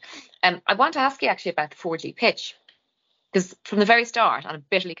Saturday. I want to ask you actually about the 4G pitch, because from the very start, on a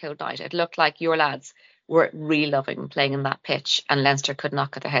bitterly cold night, it looked like your lads were really loving playing in that pitch, and Leinster could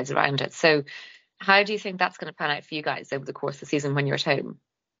not get their heads around it. So how do you think that's going to pan out for you guys over the course of the season when you're at home?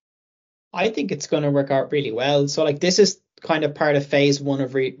 I think it's going to work out really well. So this is kind of part of phase 1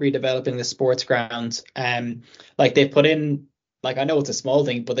 of redeveloping the sports grounds. They've put in, I know it's a small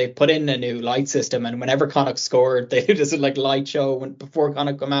thing, but they've put in a new light system, and whenever Connacht scored, they do this light show before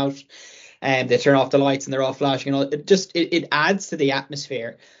Connacht come out, and they turn off the lights and they're all flashing. It adds to the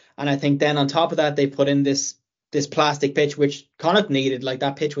atmosphere. And I think then on top of that, they put in this plastic pitch, which Connacht needed.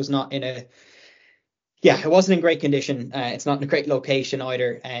 That pitch was not it wasn't in great condition. It's not in a great location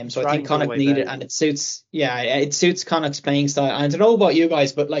either. So I think Connacht needed it, and it suits Connacht's playing style. And I don't know about you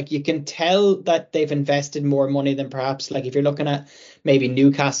guys, but you can tell that they've invested more money than perhaps, if you're looking at maybe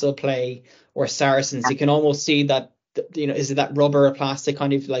Newcastle play or Saracens, you can almost see that, is it that rubber or plastic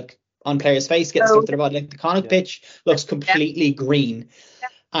kind of on players' face getting stuff to the body. The Connacht pitch looks completely green.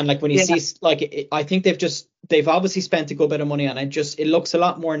 And when you see, I think they've obviously spent a good bit of money on it. It looks a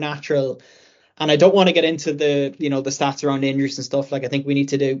lot more natural. And I don't want to get into the stats around injuries and stuff. I think we need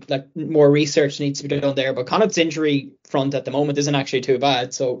to do more research needs to be done there. But Connacht's injury front at the moment isn't actually too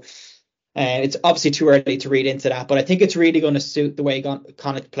bad. So it's obviously too early to read into that. But I think it's really going to suit the way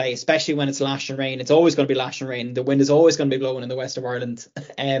Connacht play, especially when it's lash and rain. It's always going to be lash and rain. The wind is always going to be blowing in the west of Ireland.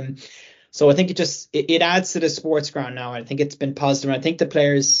 So I think it adds to the sports ground now. I think it's been positive. And I think the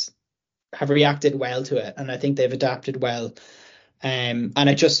players have reacted well to it. And I think they've adapted well. And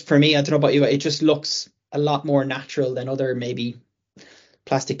it just, for me, I don't know about you, it just looks a lot more natural than other maybe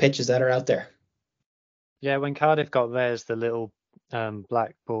plastic pitches that are out there. Yeah, when Cardiff got theirs, the little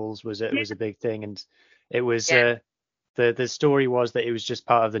black balls was a big thing, and it was the story was that it was just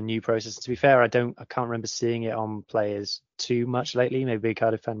part of the new process. To be fair, I can't remember seeing it on players too much lately. Maybe a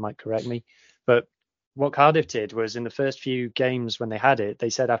Cardiff fan might correct me, but what Cardiff did was in the first few games when they had it, they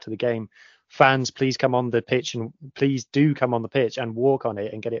said after the game, fans, please come on the pitch, and please do come on the pitch and walk on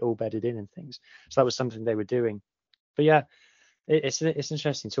it and get it all bedded in and things. So that was something they were doing. But yeah, it's an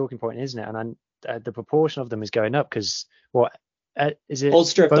interesting talking point, isn't it? And the proportion of them is going up because what is it?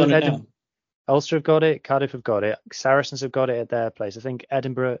 Ulster have both done it now. Ulster have got it, Cardiff have got it, Saracens have got it at their place. I think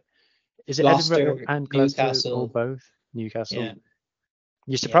Edinburgh, is it Gloucester, Edinburgh and Glasgow Newcastle. or both? Newcastle. Yeah.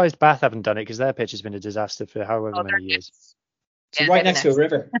 You're surprised Bath haven't done it because their pitch has been a disaster for however many years. It's right next to a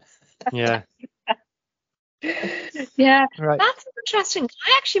river. Yeah. Yeah, Right. that's interesting. Can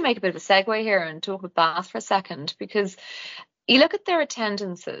I actually make a bit of a segue here and talk about Bath for a second? Because you look at their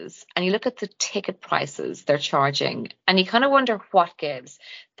attendances and you look at the ticket prices they're charging, and you kind of wonder what gives.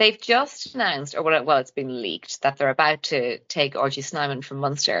 They've just announced, or well, it's been leaked, that they're about to take RG Snyman from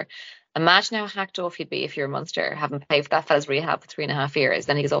Munster. Imagine how hacked off you'd be if you're a Munster, having paid for that fella's rehab for 3.5 years.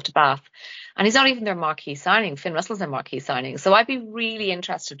 Then he goes off to Bath. And he's not even their marquee signing. Finn Russell's their marquee signing. So I'd be really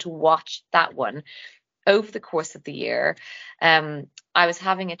interested to watch that one over the course of the year. I was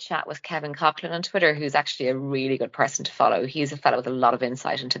having a chat with Kevin Coughlin on Twitter, who's actually a really good person to follow. He's a fellow with a lot of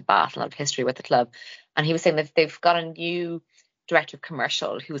insight into Bath, a lot of history with the club. And he was saying that they've got a new director of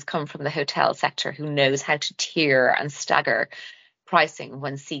commercial who's come from the hotel sector, who knows how to tier and stagger pricing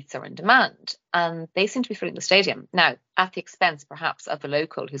when seats are in demand, and they seem to be filling the stadium now at the expense perhaps of a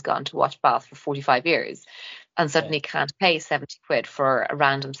local who's gone to watch Bath for 45 years and suddenly can't pay 70 quid for a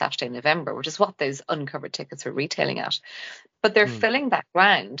random Saturday in November, which is what those uncovered tickets are retailing at. But they're filling that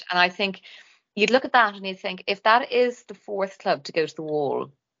ground, and I think you'd look at that and you think, if that is the fourth club to go to the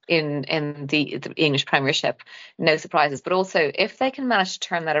wall in the English Premiership, no surprises. But also, if they can manage to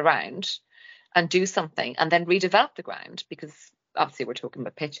turn that around and do something and then redevelop the ground, because obviously we're talking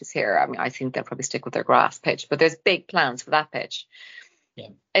about pitches here. I mean, I think they'll probably stick with their grass pitch, but there's big plans for that pitch. Yeah.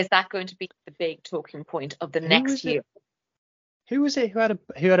 Is that going to be the big talking point of the next year? Who was it who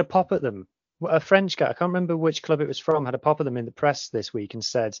had a pop at them? A French guy, I can't remember which club it was from, had a pop at them in the press this week and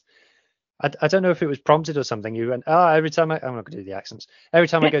said, I don't know if it was prompted or something. You went, every time I'm not going to do the accents. Every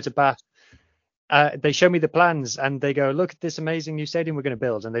time I go to Bath, they show me the plans and they go, look at this amazing new stadium we're going to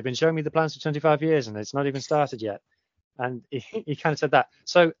build. And they've been showing me the plans for 25 years and it's not even started yet. And he kind of said that.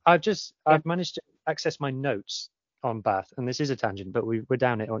 So I've managed to access my notes on Bath, and this is a tangent, but we're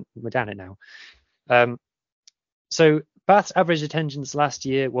down it now. So Bath's average attendance last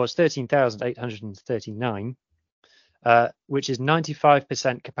year was 13,839, which is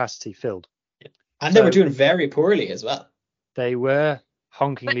 95% capacity filled. And they were doing very poorly as well. They were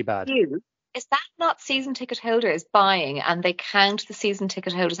honkingly bad. Is that not season ticket holders buying, and they count the season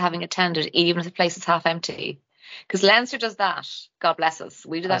ticket holders having attended even if the place is half empty? Because Leinster does that. God bless us.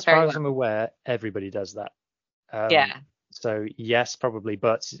 We do that very well. As far as I'm aware, everybody does that. Yeah. So yes, probably,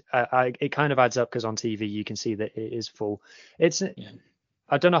 but it kind of adds up because on TV you can see that it is full.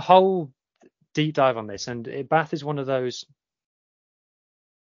 I've done a whole deep dive on this, and Bath is one of those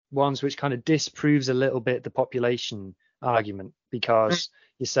ones which kind of disproves a little bit the population argument, because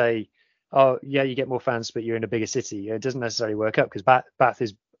you say, oh yeah, you get more fans, but you're in a bigger city. It doesn't necessarily work up, because Bath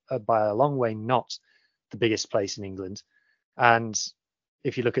is by a long way not the biggest place in England. And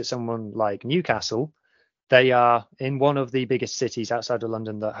if you look at someone like Newcastle, they are in one of the biggest cities outside of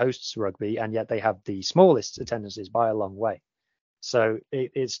London that hosts rugby, and yet they have the smallest attendances by a long way. So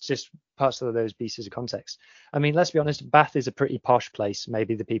it's just parts of those pieces of context. I mean, let's be honest, Bath is a pretty posh place.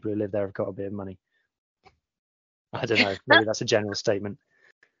 Maybe the people who live there have got a bit of money. I don't know. Maybe that's a general statement.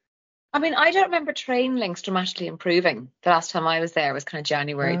 I mean, I don't remember train links dramatically improving. The last time I was there was kind of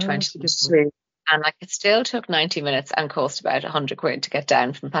January 2022. And like, it still took 90 minutes and cost about 100 quid to get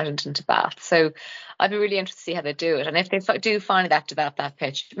down from Paddington to Bath. So I'd be really interested to see how they do it. And if they do finally develop that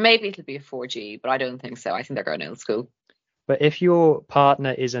pitch, maybe it'll be a 4G, but I don't think so. I think they're going old school. But if your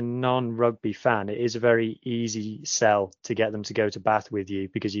partner is a non-rugby fan, it is a very easy sell to get them to go to Bath with you,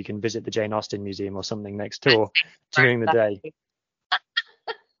 because you can visit the Jane Austen Museum or something next door during the day.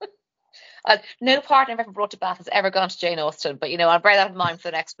 No partner I've ever brought to Bath has ever gone to Jane Austen, but I'll bear that in mind for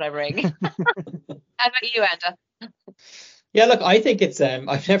the next one I bring. How about you, Enda? Yeah, look, I think it's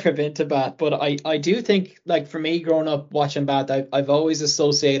I've never been to Bath, but I do think, like, for me growing up watching Bath, I've always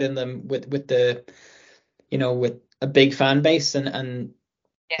associated them with the with a big fan base, and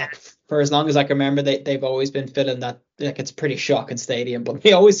yeah. Like, for as long as I can remember, they've always been filling that, like, it's a pretty shocking stadium, but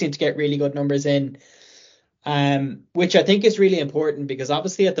they always seem to get really good numbers in. Which I think is really important, because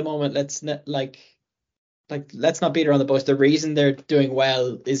obviously at the moment, let's not beat around the bush. The reason they're doing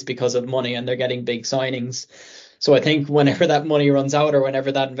well is because of money, and they're getting big signings. So I think whenever that money runs out, or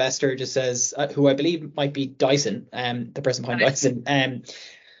whenever that investor just says, who I believe might be Dyson, the person behind Dyson,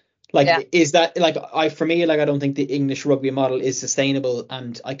 is that, like, for me, I don't think the English rugby model is sustainable,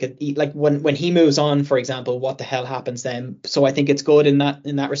 and I could eat, like, when he moves on, for example, what the hell happens then? So I think it's good in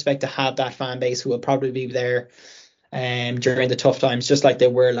that respect to have that fan base who will probably be there during the tough times, just like they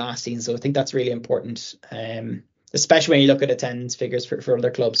were last season. So I think that's really important. Especially when you look at attendance figures for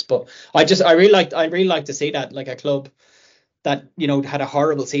other clubs. But I really like to see that, like a club that, you know, had a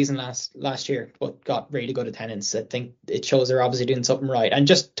horrible season last year but got really good attendance. I think it shows they're obviously doing something right. And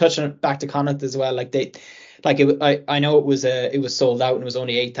just touching back to Connacht as well, I know it was sold out and it was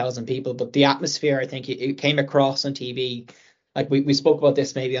only 8,000 people, but the atmosphere, I think it came across on TV. Like we spoke about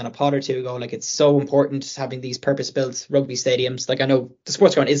this maybe on a pod or two ago. Like, it's so important having these purpose-built rugby stadiums. Like, I know the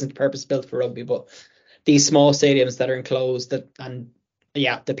sports ground isn't purpose-built for rugby, but these small stadiums that are enclosed,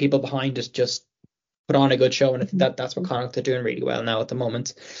 the people behind it just put on a good show, and I think that's what Connacht are doing really well now at the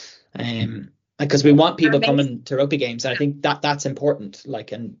moment. Because we want people coming to rugby games, and I think that's important.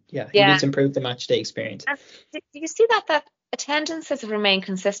 Like, and you need to improve the match day experience. And do you see that attendance has remained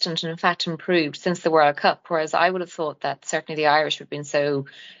consistent and in fact improved since the World Cup? Whereas I would have thought that certainly the Irish would have been so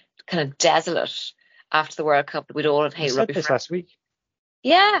kind of desolate after the World Cup that we'd all have hated rugby. This last week.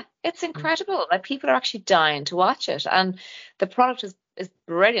 Yeah, it's incredible. Like, people are actually dying to watch it, and the product is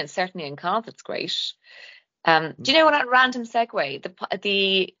brilliant. Certainly in Connacht, it's great. Do you know what? A random segue.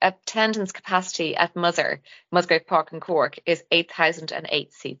 The attendance capacity at Musgrave Park in Cork is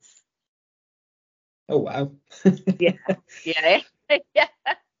 8,008 seats. Oh wow! yeah.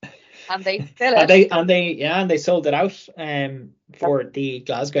 And they fill it. And they sold it out for the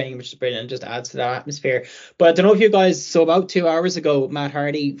Glasgow game, which is brilliant. Just adds to that atmosphere. But I don't know if you guys, so about 2 hours ago, Matt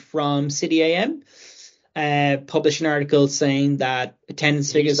Hardy from City AM published an article saying that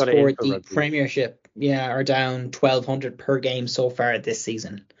attendance figures for the Premiership are down 1,200 per game so far this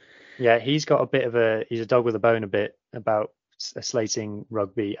season. Yeah, he's got he's a dog with a bone a bit about slating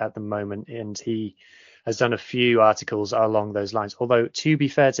rugby at the moment, and he has done a few articles along those lines. Although, to be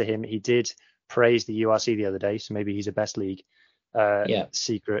fair to him, he did praise the URC the other day, so maybe he's a best league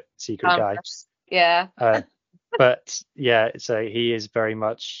secret guy. Yeah. But yeah, so he is very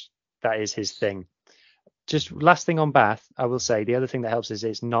much, that is his thing. Just last thing on Bath, I will say the other thing that helps is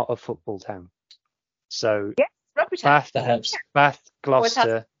it's not a football town. So rugby town. Bath, that helps. Bath,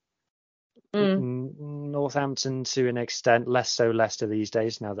 Gloucester, Northampton to an extent, less so Leicester these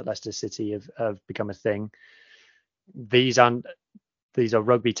days, now that Leicester City have become a thing. These are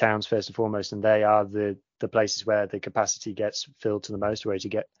rugby towns first and foremost, and they are the places where the capacity gets filled to the most, whereas you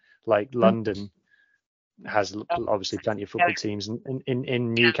get like London has obviously plenty of football teams, and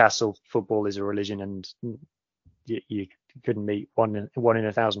in Newcastle, football is a religion, and you couldn't meet one in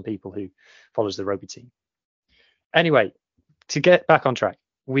 1,000 people who follows the rugby team. Anyway, to get back on track,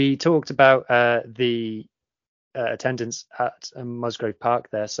 we talked about the attendance at Musgrave Park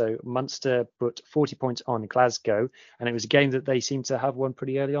there. So Munster put 40 points on Glasgow, and it was a game that they seemed to have won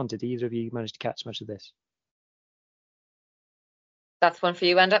pretty early on. Did either of you manage to catch much of this? That's one for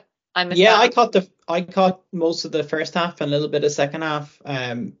you, Enda. I caught most of the first half and a little bit of second half.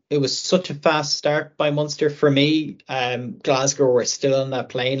 It was such a fast start by Munster for me. Glasgow were still on that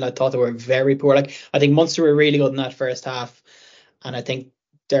plane. I thought they were very poor. Like, I think Munster were really good in that first half, and I think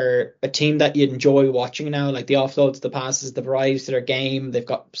they're a team that you enjoy watching now. Like, the offloads, the passes, the variety to their game. They've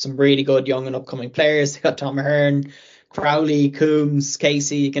got some really good young and upcoming players. They've got Tom Ahern, Crowley, Coombs,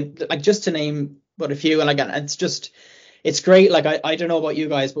 Casey. You can, like, just to name but a few. And again, it's great. Like, I don't know about you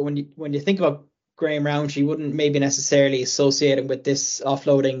guys, but when you think about Graham Rowntree, you wouldn't maybe necessarily associate him with this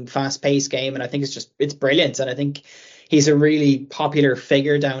offloading, fast-paced game, and I think it's brilliant. And I think he's a really popular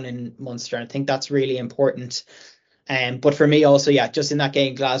figure down in Munster. I think that's really important. But for me also, just in that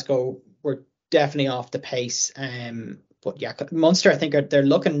game, Glasgow were definitely off the pace. But yeah, Munster, I think they're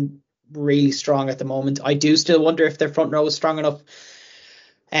looking really strong at the moment. I do still wonder if their front row is strong enough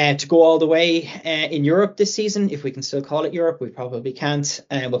to go all the way in Europe this season, if we can still call it Europe. We probably can't.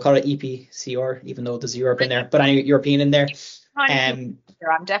 We'll call it EPCR, even though there's Europe in there. But any European in there. I'm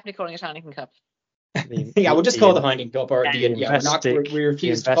definitely calling it Heineken Cup. We'll just call it the Heineken Cup, or we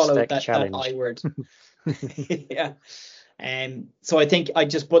refuse to follow that I word. Yeah. So I think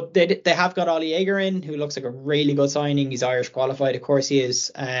but they have got Ollie Yeager in, who looks like a really good signing. He's Irish qualified, of course he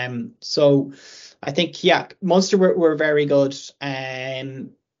is. So I think Munster were very good.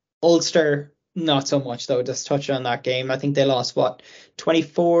 Ulster not so much, though. Just touch on that game. I think they lost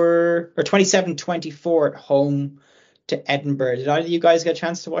 27-24 at home to Edinburgh. Did either of you guys get a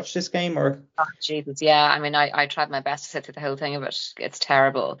chance to watch this game? Or Jesus, yeah. I mean, I tried my best to sit through the whole thing of it. It's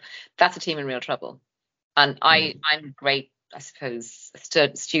terrible. That's a team in real trouble. And I'm a great, I suppose,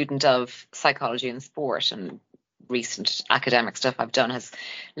 student of psychology and sport, and recent academic stuff I've done has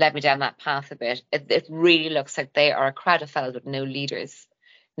led me down that path a bit. It really looks like they are a crowd of fellas with no leaders,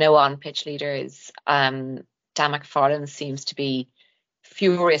 no on-pitch leaders. Dan McFarlane seems to be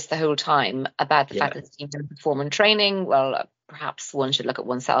furious the whole time about the fact that the team didn't perform in training. Well, perhaps one should look at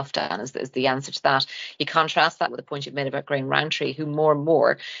oneself, Dan, as the answer to that. You contrast that with the point you've made about Graham Roundtree, who more and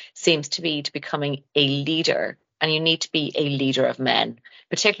more seems to be becoming a leader. And you need to be a leader of men,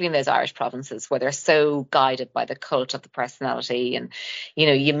 particularly in those Irish provinces where they're so guided by the cult of the personality. And,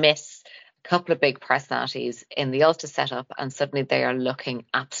 you miss a couple of big personalities in the Ulster setup and suddenly they are looking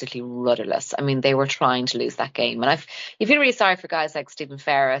absolutely rudderless. I mean, they were trying to lose that game. And you feel really sorry for guys like Stephen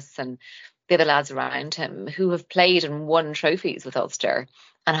Ferris and the other lads around him who have played and won trophies with Ulster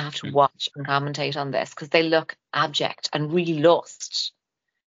and have to watch and commentate on this because they look abject and really lost.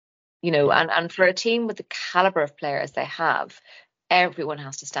 And for a team with the caliber of players they have, everyone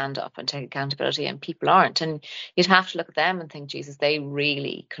has to stand up and take accountability, and people aren't. And you'd have to look at them and think, Jesus, they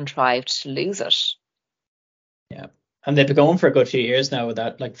really contrived to lose it. Yeah. And they've been going for a good few years now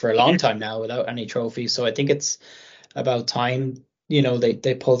without, like for a long time now, without any trophies. So I think it's about time,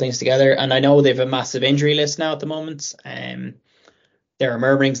 they pull things together. And I know they've a massive injury list now at the moment. There are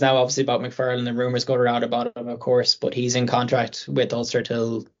murmurings now, obviously, about McFarlane and rumours going around about him, of course, but he's in contract with Ulster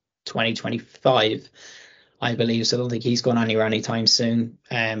till 2025, I believe. So I don't think he's going anywhere anytime soon.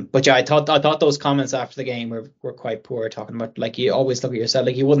 But yeah, I thought those comments after the game were quite poor, talking about, like, you always look at yourself.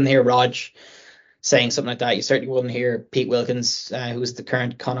 Like, you wouldn't hear Rog saying something like that. You certainly wouldn't hear Pete Wilkins, who's the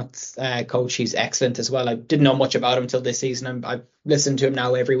current Connacht coach. He's excellent as well. I didn't know much about him till this season. I've listened to him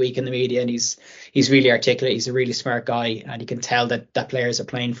now every week in the media, and he's really articulate. He's a really smart guy, and you can tell that players are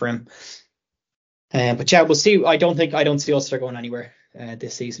playing for him. But yeah, we'll see. I don't see Ulster going anywhere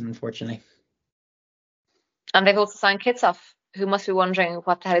this season, unfortunately. And they've also signed Kitsoff, who must be wondering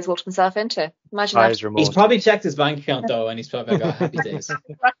what the hell he's walked himself into. Imagine that. He's probably checked his bank account though, and he's probably got happy days.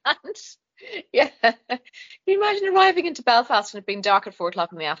 Yeah. Can you imagine arriving into Belfast and it being dark at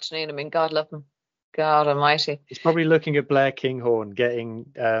 4:00 in the afternoon? I mean, God love him. God almighty. He's probably looking at Blair Kinghorn getting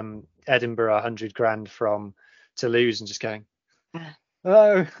Edinburgh 100 grand from Toulouse and just going,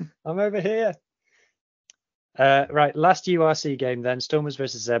 oh, I'm over here. Right, last URC game then, Stormers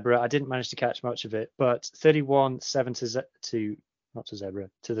versus Zebra. I didn't manage to catch much of it, but 31-7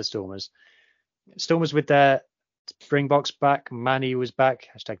 to the Stormers. Stormers with their Springboks back, Manny was back,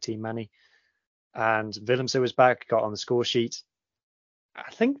 #Team Manny, and Willemse was back, got on the score sheet. I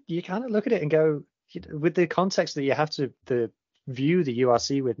think you kind of look at it and go, with the context that you have to view the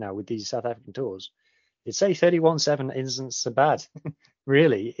URC with now, with these South African tours, you'd say 31-7 isn't so bad,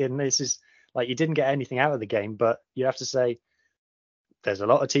 really. And this is like, you didn't get anything out of the game, but you have to say there's a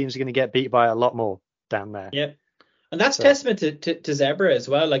lot of teams are going to get beat by a lot more down there. Yeah. And that's testament to Zebra as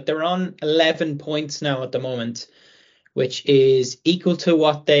well. Like, they're on 11 points now at the moment, which is equal to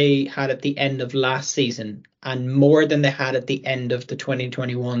what they had at the end of last season and more than they had at the end of the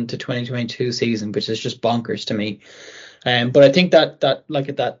 2021 to 2022 season, which is just bonkers to me. But I think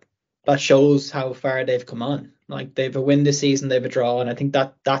that shows how far they've come on. Like, they've a win this season, they've a draw, and I think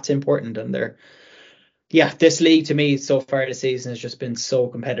that's important. And this league to me so far this season has just been so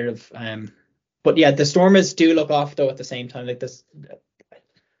competitive. But yeah, the Stormers do look off though at the same time. Like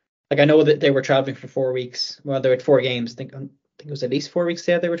I know that they were traveling for 4 weeks. Well, they had 4 games. I think it was at least 4 weeks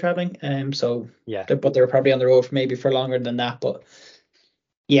they were traveling. So yeah, but they were probably on the road for longer than that. But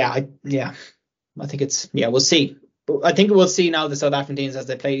I think we'll see. But I think we'll see now the South African teams as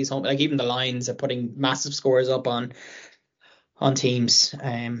they play these home. Like, even the Lions are putting massive scores up on teams.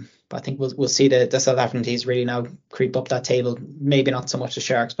 But I think we'll see the South African teams really now creep up that table. Maybe not so much the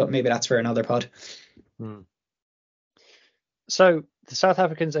Sharks, but maybe that's for another pod. So the South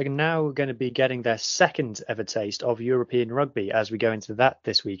Africans are now going to be getting their second ever taste of European rugby as we go into that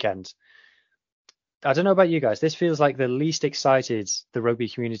this weekend. I don't know about you guys. This feels like the least excited the rugby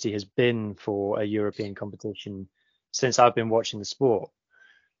community has been for a European competition since I've been watching the sport.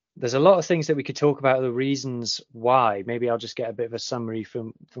 There's a lot of things that we could talk about, the reasons why. Maybe I'll just get a bit of a summary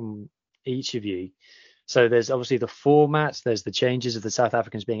from each of you. So there's obviously the format, there's the changes of the South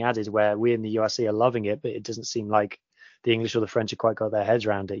Africans being added, where we in the URC are loving it, but it doesn't seem like the English or the French have quite got their heads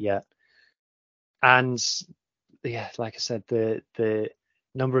around it yet. And yeah, like I said, the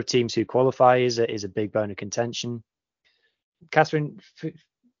number of teams who qualify is a big bone of contention. Catherine,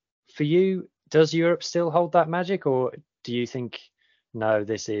 for you, does Europe still hold that magic, or do you think, no,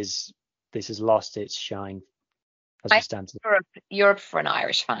 this has lost its shine as we stand today? Europe for an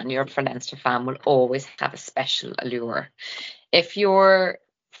Irish fan, Europe for a Leinster fan will always have a special allure. If you're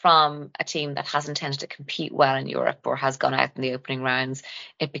from a team that hasn't tended to compete well in Europe or has gone out in the opening rounds,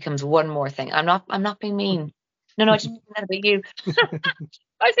 it becomes one more thing. I'm not being mean. No, I didn't mean that about you.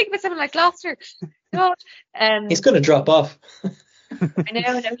 I was thinking about something like Gloucester. God, he's going to drop off. I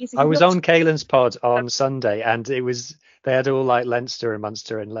know. I was on Caelan's pod on Sunday, and they had all like Leinster and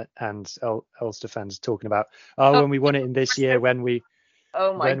Munster and Ulster fans talking about when we won it in this year, when we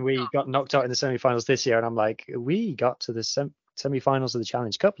got knocked out in the semi-finals this year, and I'm like, we got to the semi-finals of the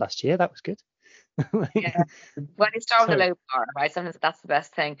Challenge Cup last year. That was good. Yeah. When you start with a low bar, right? Sometimes that's the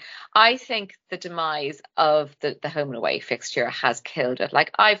best thing. I think the demise of the home and away fixture has killed it.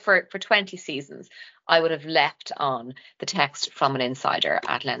 Like for 20 seasons, I would have leapt on the text from an insider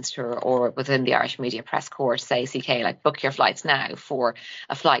at Leinster or within the Irish media press corps, say CK, like, book your flights now for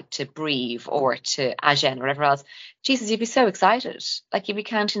a flight to Brive or to Agen or whatever else. Jesus, you'd be so excited. Like, you'd be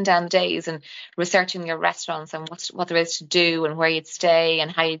counting down the days and researching your restaurants and what there is to do and where you'd stay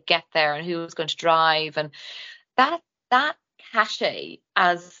and how you'd get there and who was going to drive. And that cachet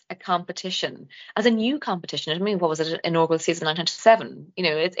as a competition, as a new competition. I mean, what was it, inaugural season 1997? You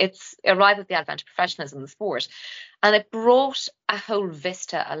know, it's arrived at the advent of professionalism in the sport, and it brought a whole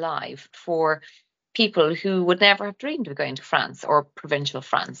vista alive for people who would never have dreamed of going to France or provincial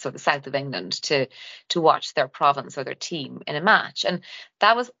France or the south of England to watch their province or their team in a match. And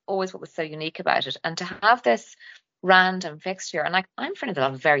that was always what was so unique about it. And to have this random fixture, and like, I'm friends with a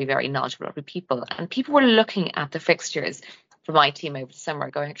lot of very, very knowledgeable rugby people, and people were looking at the fixtures for my team over the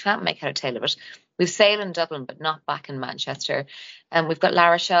summer going, I can't make head or tail of it. We've Sale in Dublin, but not back in Manchester. And we've got La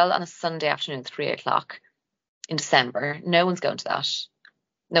Rochelle on a Sunday afternoon at 3:00 in December. No one's going to that.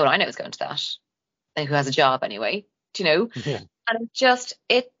 No one I know is going to that. And who has a job anyway, do you know? Yeah. And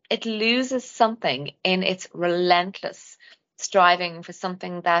it loses something in its relentless striving for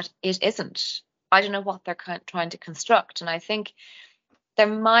something that it isn't. I don't know what they're trying to construct. And I think there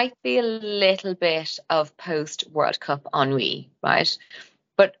might be a little bit of post-World Cup ennui, right?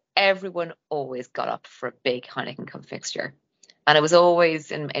 But everyone always got up for a big Heineken Cup fixture. And it was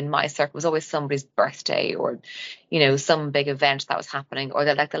always, in my circle, it was always somebody's birthday or, you know, some big event that was happening, or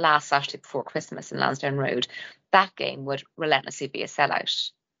like the last Saturday before Christmas in Lansdowne Road. That game would relentlessly be a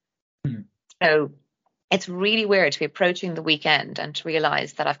sellout. Mm. So it's really weird to be approaching the weekend and to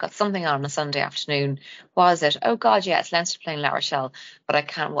realise that I've got something on a Sunday afternoon. Was it? Oh, God, yeah, it's Leinster playing La Rochelle, but I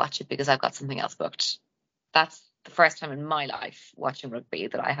can't watch it because I've got something else booked. That's the first time in my life watching rugby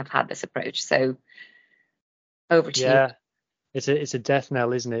that I have had this approach. So over to you. It's a death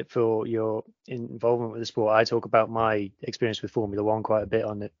knell, isn't it, for your involvement with the sport? I talk about my experience with Formula One quite a bit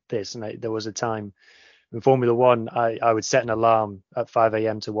on this, and there was a time in Formula One I would set an alarm at 5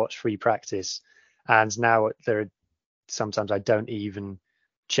 a.m. to watch free practice. And now sometimes I don't even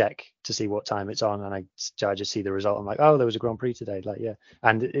check to see what time it's on, and I just see the result. I'm like, oh, there was a Grand Prix today. Like, yeah.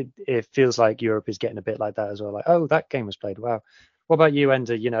 And it feels like Europe is getting a bit like that as well. Like, oh, that game was played. Wow. What about you,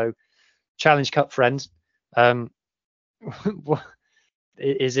 Enda? You know, Challenge Cup friend. What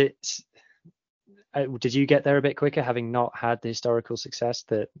is it? Did you get there a bit quicker, having not had the historical success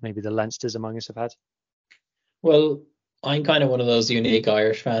that maybe the Leinsters among us have had? Well, I'm kind of one of those unique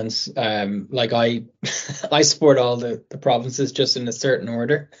Irish fans. Like I support all the provinces just in a certain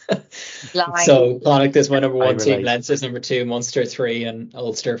order. So Connacht is my number one team, Leinster's number two, Munster 3, and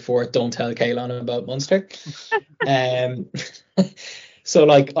Ulster 4. Don't tell Caelan about Munster. So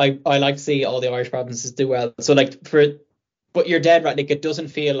like I like to see all the Irish provinces do well. So but you're dead right. Like, it doesn't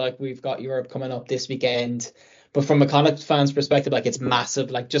feel like we've got Europe coming up this weekend. But from a Connacht fan's perspective, like, it's massive.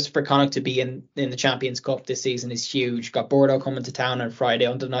 Like, just for Connacht to be in the Champions Cup this season is huge. Got Boredom coming to town on Friday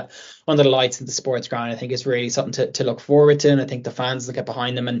under the lights in the sports ground. I think it's really something to look forward to. And I think the fans will get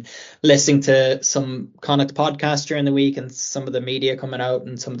behind them. And listening to some Connacht podcasts during the week and some of the media coming out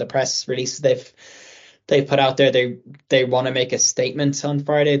and some of the press releases they've put out there, they want to make a statement on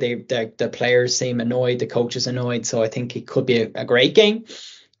Friday. The players seem annoyed, the coaches annoyed. So I think it could be a great game.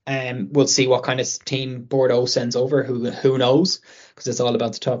 We'll see what kind of team Bordeaux sends over. Who knows? Because it's all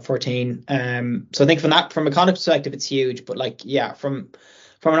about the top 14. So I think from a Connacht perspective, it's huge. But like, yeah, from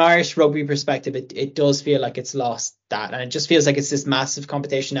an Irish rugby perspective, it does feel like it's lost that, and it just feels like it's this massive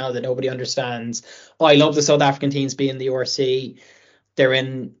competition now that nobody understands. I love the South African teams being the URC. They're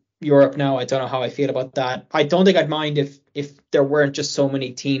in Europe now. I don't know how I feel about that. I don't think I'd mind if there weren't just so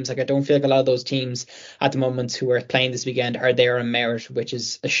many teams. Like, I don't feel like a lot of those teams at the moment who are playing this weekend are there on merit, which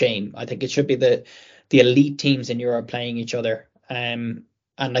is a shame. I think it should be the elite teams in Europe playing each other. And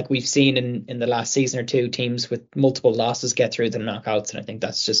like we've seen in the last season or two, teams with multiple losses get through the knockouts, and I think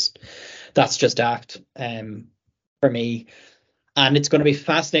that's just act for me. And it's going to be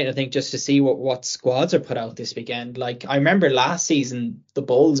fascinating, I think, just to see what squads are put out this weekend. Like, I remember last season, the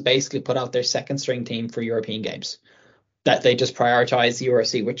Bulls basically put out their second string team for European games. That they just prioritise the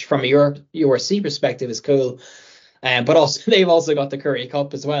URC, which from a URC perspective is cool. But also they've also got the Currie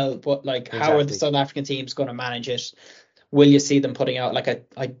Cup as well. But like, exactly. How are the South African teams going to manage it? will you see them putting out, like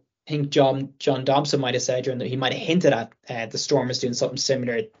I think John Dobson might have said he might have hinted at the Stormers doing something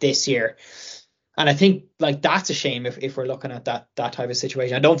similar this year. And I think like that's a shame if we're looking at that type of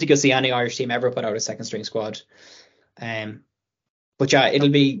situation. I don't think you'll see any Irish team ever put out a second string squad. But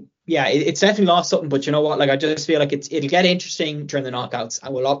yeah, it's definitely lost something. But you know what? Like I just feel like it'll get interesting during the knockouts. I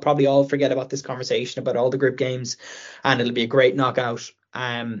will probably all forget about this conversation about all the group games, and it'll be a great knockout.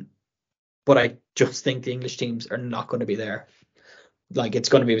 But I just think the English teams are not going to be there. Like it's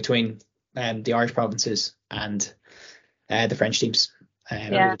going to be between the Irish provinces and the French teams.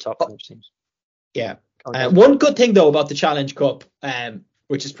 The top French teams. Yeah. One good thing though about the Challenge Cup,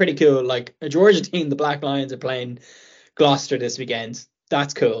 which is pretty cool. Like a Georgia team, the Black Lions are playing Gloucester this weekend.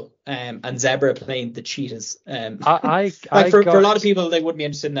 That's cool. And Zebra playing the Cheetahs. For a lot of people, they wouldn't be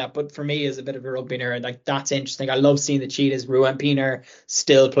interested in that, but for me, as a bit of a rugby nerd, like that's interesting. I love seeing the Cheetahs. Ruan Pienaar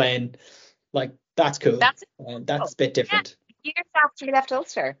still playing. Like that's cool. That's a bit different. Yeah. Years after he left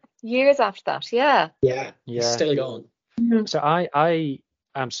Ulster. Years after that, yeah. He's still going. Mm-hmm. So I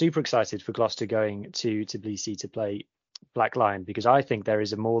am super excited for Gloucester going to Tbilisi to play Black Lion, because I think there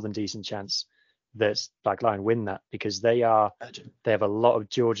is a more than decent chance that Black Lion win that, because they have a lot of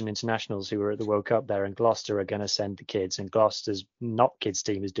Georgian internationals who are at the World Cup there, and Gloucester are going to send the kids, and Gloucester's not kids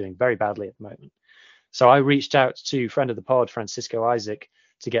team is doing very badly at the moment. So I reached out to friend of the pod, Francisco Isaac,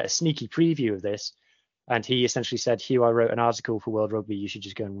 to get a sneaky preview of this, and he essentially said, Hugh, I wrote an article for World Rugby, you should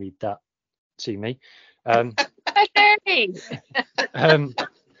just go and read that to me. But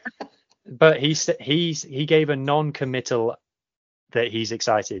he gave a non-committal that he's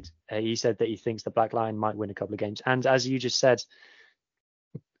excited. He said that he thinks the Black Lion might win a couple of games, and as you just said,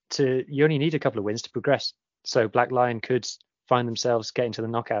 you only need a couple of wins to progress. So Black Lion could find themselves getting to the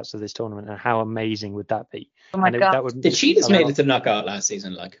knockouts of this tournament, and how amazing would that be? Oh my God. The Cheetahs made it to the knockout last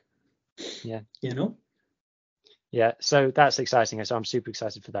season, like. Yeah. You know? Yeah, so that's exciting. So I'm super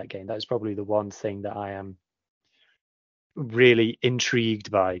excited for that game. That is probably the one thing that I am really intrigued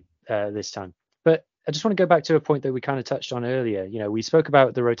by this time. But I just want to go back to a point that we kind of touched on earlier. You know, we spoke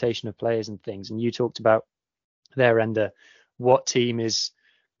about the rotation of players and things, and you talked about their ender. What team is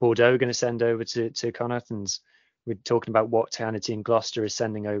Bordeaux going to send over to Connacht? And we're talking about what kind of team Gloucester is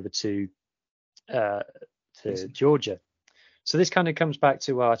sending over to Georgia. So this kind of comes back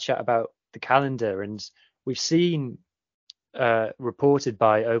to our chat about the calendar, and we've seen reported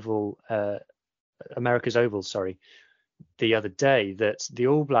by America's Oval, the other day, that the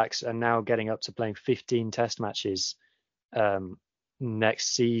All Blacks are now getting up to playing 15 test matches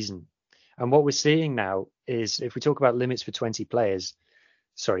next season. And what we're seeing now is, if we talk about limits for 20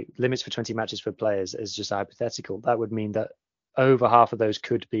 matches for players as just hypothetical, that would mean that over half of those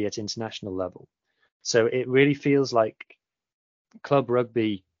could be at international level. So it really feels like club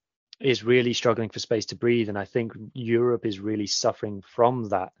rugby is really struggling for space to breathe, and I think Europe is really suffering from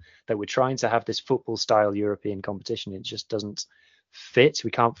that we're trying to have this football style European competition. It just doesn't fit.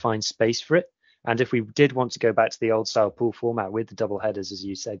 We can't find space for it. And if we did want to go back to the old style pool format with the double headers, as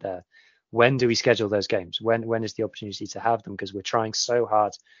you said there, when do we schedule those games? When is the opportunity to have them? Because we're trying so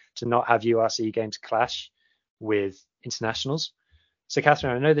hard to not have URC games clash with internationals. So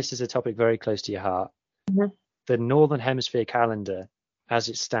Catherine, I know this is a topic very close to your heart. Mm-hmm. The Northern Hemisphere calendar, as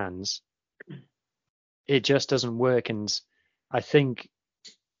it stands, it just doesn't work. And I think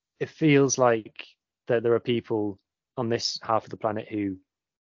it feels like that there are people on this half of the planet who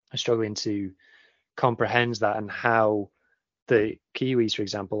are struggling to comprehend that, and how the Kiwis, for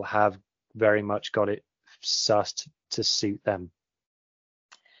example, have very much got it sussed to suit them.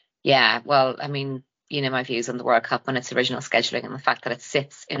 Yeah, well, I mean, you know my views on the World Cup and its original scheduling, and the fact that it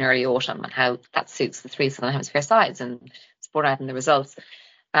sits in early autumn, and how that suits the three Southern Hemisphere sides, and it's borne out in the results.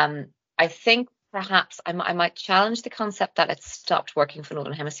 I think perhaps I might challenge the concept that it's stopped working for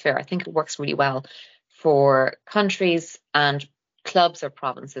Northern Hemisphere. I think it works really well for countries and clubs or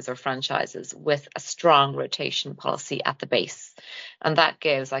provinces or franchises with a strong rotation policy at the base. And that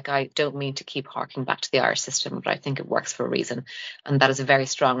gives, like, I don't mean to keep harking back to the Irish system, but I think it works for a reason. And that is a very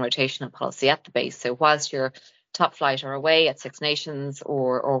strong rotational policy at the base. So whilst you're top flight or away at Six Nations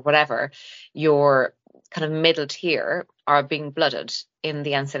or whatever, your kind of middle tier are being blooded in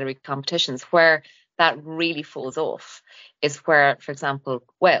the ancillary competitions. Where that really falls off is where, for example,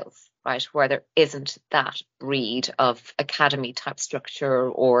 Wales, right, where there isn't that breed of academy type structure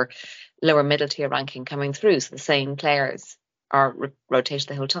or lower middle tier ranking coming through. So the same players are rotated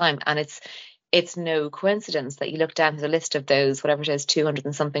the whole time. And it's no coincidence that you look down to the list of those, whatever it is, 200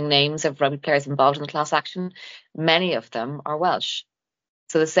 and something names of rugby players involved in the class action. Many of them are Welsh.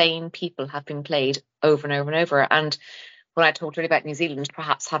 So the same people have been played over and over and over. And when I talked earlier about New Zealand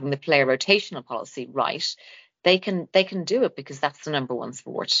perhaps having the player rotational policy right, they can do it because that's the number one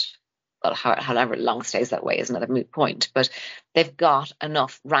sport. Well, however long it stays that way is another moot point, but they've got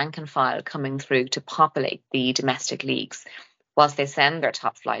enough rank and file coming through to populate the domestic leagues whilst they send their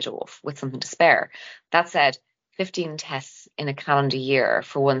top flight off with something to spare. That said, 15 tests in a calendar year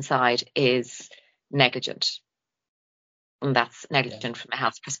for one side is negligent. And that's negligent from a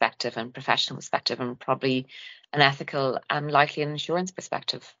health perspective and professional perspective, and probably an ethical and likely an insurance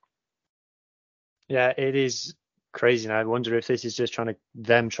perspective. Yeah, it is crazy. And I wonder if this is just trying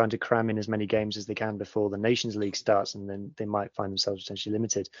to cram in as many games as they can before the Nations League starts, and then they might find themselves potentially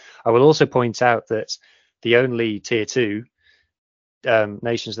limited. I will also point out that the only tier 2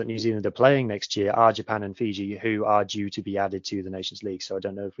 nations that New Zealand are playing next year are Japan and Fiji, who are due to be added to the Nations League. So I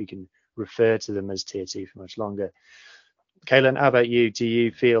don't know if we can refer to them as tier 2 for much longer. Kaylin, how about you? Do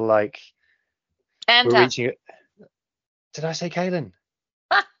you feel like we're reaching it? Did I say Kaylin?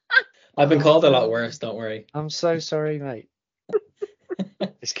 I've been called a lot worse, don't worry. I'm so sorry, mate.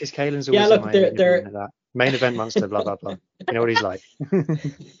 It's because Kaylin's always look, main event monster, blah, blah, blah. You know what he's like.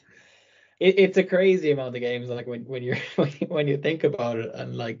 It's a crazy amount of games, like when you think about it,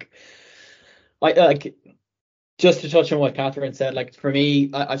 and like just to touch on what Catherine said, like for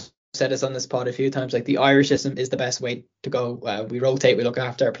me, I've said this on this pod a few times, like the Irish system is the best way to go. We rotate, we look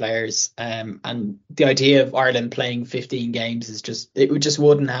after our players, and the idea of Ireland playing 15 games is just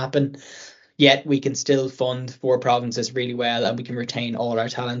wouldn't happen. Yet we can still fund 4 provinces really well, and we can retain all our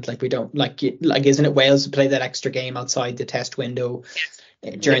talent. Like we don't like isn't it Wales to play that extra game outside the test window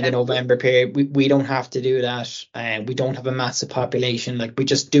during the November period? We don't have to do that, and we don't have a massive population. Like we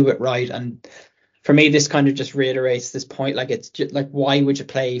just do it right. And for me, this kind of just reiterates this point. Like it's just, like, why would you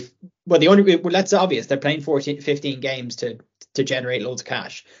play? Well, that's obvious. They're playing 15 games to generate loads of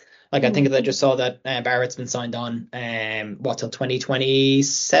cash. Like I think I just saw that Barrett's been signed on till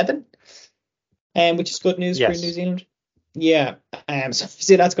 2027, which is good news for New Zealand. Yeah. So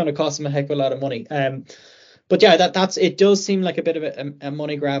see, that's going to cost them a heck of a lot of money. But yeah, that's it. Does seem like a bit of a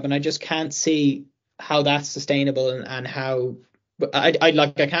money grab, and I just can't see how that's sustainable, and how I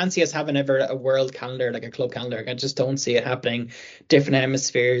can't see us having ever a world calendar, like a club calendar. I just don't see it happening. Different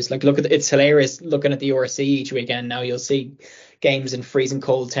hemispheres. Like it's hilarious looking at the RC each weekend. Now you'll see games in freezing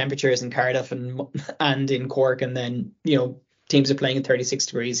cold temperatures in Cardiff and in Cork, and then teams are playing in 36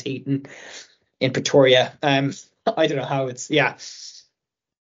 degrees heat in Pretoria. I don't know how it's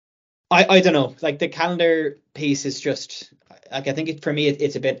I don't know. Like the calendar piece is just like, I think for me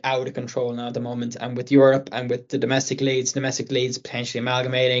it's a bit out of control now at the moment, and with Europe and with the domestic leagues potentially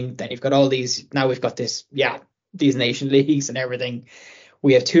amalgamating, then you've got all these. Now we've got these nation leagues and everything.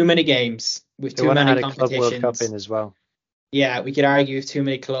 We have too many games. We've too many competitions. Club World Cup in as well. Yeah, we could argue with too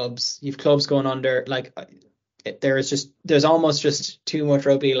many clubs. You've clubs going under. Like there's almost just too much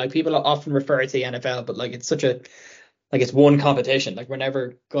rugby. Like people often refer to the NFL, but like it's such a it's one competition. Like we're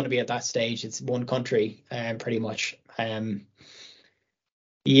never going to be at that stage. It's one country, pretty much.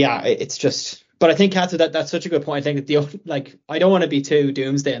 It's just. But I think Kat, that's such a good point. I think that I don't want to be too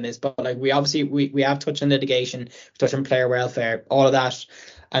doomsday on this, but like we have touched on litigation, we've touched on player welfare, all of that,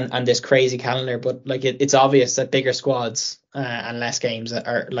 and this crazy calendar. But like it's obvious that bigger squads and less games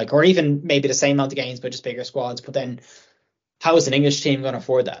are like, or even maybe the same amount of games but just bigger squads. But then, how is an English team going to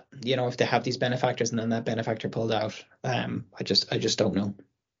afford that? If they have these benefactors and then that benefactor pulled out. I just don't know.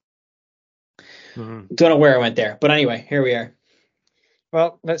 Don't know where I went there, but anyway, here we are.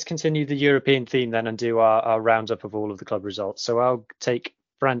 Well, let's continue the European theme then and do our roundup of all of the club results. So I'll take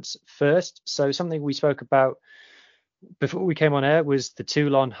France first. So something we spoke about before we came on air was the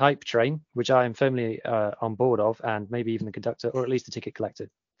Toulon hype train, which I am firmly on board of, and maybe even the conductor, or at least the ticket collector.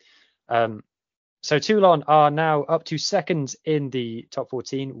 So Toulon are now up to second in the top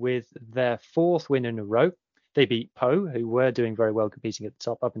 14 with their 4th win in a row. They beat Po, who were doing very well competing at the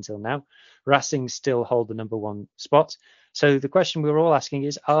top up until now. Racing still hold the number 1 spot. So the question we were all asking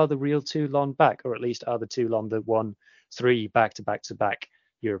is, are the real Toulon back? Or at least are the Toulon that won 3 back-to-back-to-back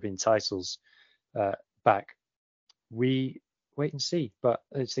European titles back? We wait and see. But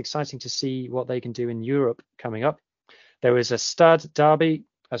it's exciting to see what they can do in Europe coming up. There was a Stade derby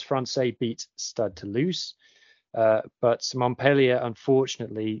as Francais beat Stade Toulouse. But Montpellier,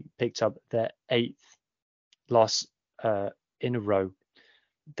 unfortunately, picked up their 8th loss in a row.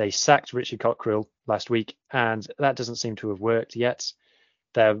 They sacked Richard Cockrell last week, and that doesn't seem to have worked yet.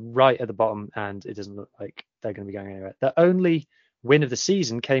 They're right at the bottom, and it doesn't look like they're going to be going anywhere. The only win of the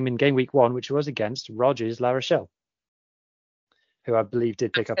season came in game week 1, which was against Rogers La Rochelle, who I believe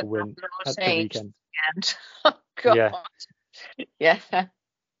did pick up a win at the weekend. Oh, God. Yeah.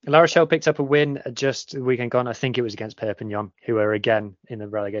 La Rochelle picked up a win just the weekend gone. I think it was against Perpignan, who are again in the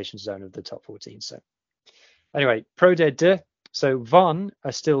relegation zone of the top 14. So Anyway, Pro D2. So Vaughan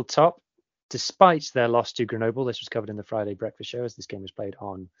are still top despite their loss to Grenoble. This was covered in the Friday breakfast show as this game was played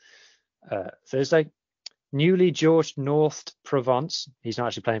on Thursday. Newly George North Provence, he's not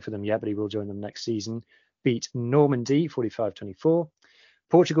actually playing for them yet, but he will join them next season, beat Normandy 45-24.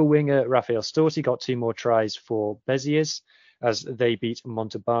 Portugal winger Rafael Storti got 2 more tries for Beziers as they beat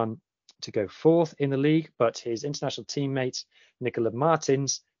Montauban to go 4th in the league, but his international teammate Nicola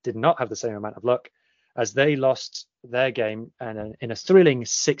Martins did not have the same amount of luck as they lost their game in a thrilling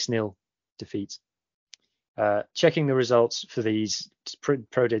 6-0 defeat. Checking the results for these Pro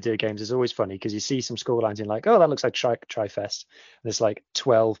D2 games is always funny because you see some scorelines and like, oh, that looks like Tri-Fest. And there's like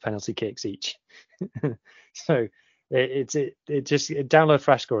 12 penalty kicks each. So it just download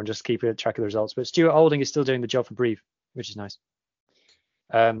Flash Score and just keep track of the results. But Stuart Olding is still doing the job for Brive, which is nice.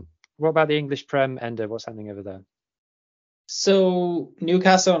 What about the English Prem, Ender? What's happening over there? So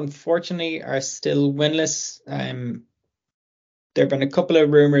Newcastle, unfortunately, are still winless. There have been a couple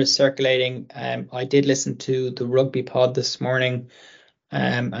of rumours circulating. I did listen to the Rugby pod this morning,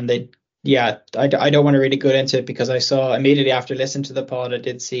 and I don't want to really go into it because I saw immediately after listening to the pod, I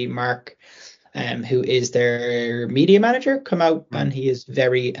did see Mark, who is their media manager, come out and he is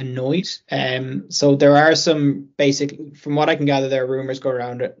very annoyed. So there are some basic, from what I can gather, there are rumours going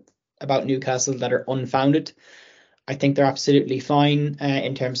around about Newcastle that are unfounded. I think they're absolutely fine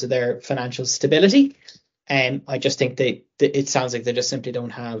in terms of their financial stability. I just think it sounds like they just simply don't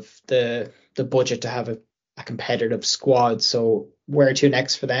have the budget to have a competitive squad. So where to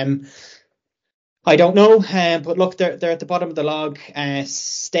next for them? I don't know. But look, they're at the bottom of the log.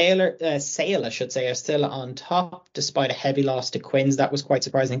 Sale, I should say, are still on top despite a heavy loss to Quins. That was quite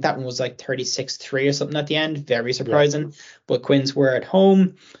surprising. That one was like 36-3 or something at the end. Very surprising. Yeah. But Quins were at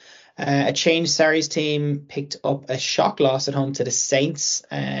home. A changed Sarries team picked up a shock loss at home to the Saints.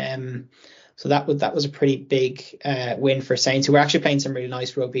 So that was a pretty big win for Saints, who were actually playing some really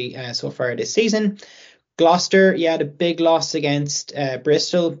nice rugby so far this season. Gloucester, had a big loss against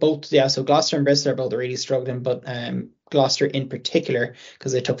Bristol. So Gloucester and Bristol are both really struggling, but Gloucester in particular,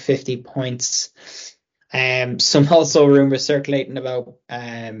 because they took 50 points. Some also rumours circulating about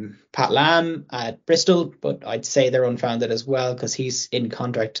Pat Lam at Bristol, but I'd say they're unfounded as well because he's in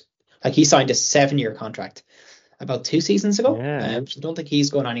contract. Like, he signed a 7-year contract about 2 seasons ago. So I don't think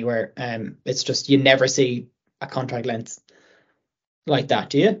he's going anywhere. It's just you never see a contract length like that,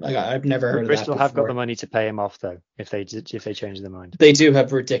 do you? Like, I've never heard of that before. Bristol have got the money to pay him off though, if they change their mind. They do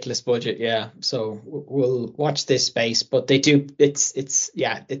have a ridiculous budget, yeah. So we'll watch this space, but they do. It's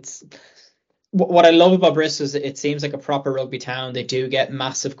what I love about Bristol is it seems like a proper rugby town. They do get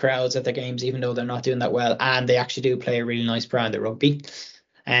massive crowds at their games, even though they're not doing that well, and they actually do play a really nice brand of rugby.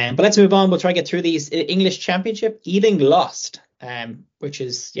 But let's move on. We'll try to get through these. English Championship, Ealing lost, which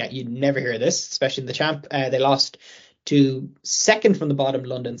is, you'd never hear this, especially in the champ. They lost to second from the bottom,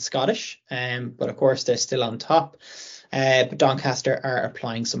 London Scottish. But of course, they're still on top. But Doncaster are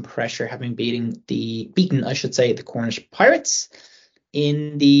applying some pressure, having beaten the Cornish Pirates.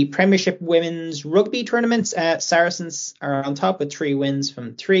 In the Premiership Women's Rugby tournaments, Saracens are on top with 3 wins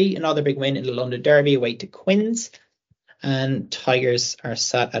from 3. Another big win in the London Derby away to Quins. And Tigers are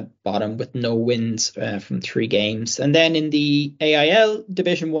sat at bottom with no wins from 3 games. And then in the AIL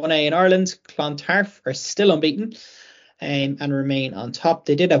Division 1A in Ireland, Clontarf are still unbeaten and remain on top.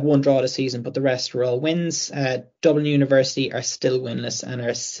 They did have 1 draw this season, but the rest were all wins. Dublin University are still winless and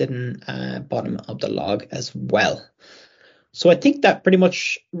are sitting bottom of the log as well. So I think that pretty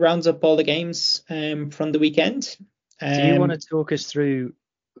much rounds up all the games from the weekend. Do you want to talk us through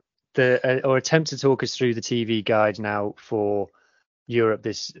or attempt to talk us through the TV guide now for Europe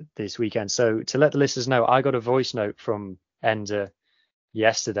this weekend? So to let the listeners know, I got a voice note from Ender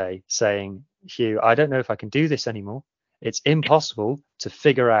yesterday saying, Hugh, I don't know if I can do this anymore. It's impossible to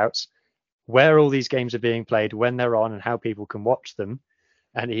figure out where all these games are being played, when they're on, and how people can watch them.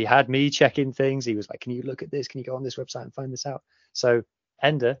 And he had me checking things. He was like, can you look at this? Can you go on this website and find this out? So,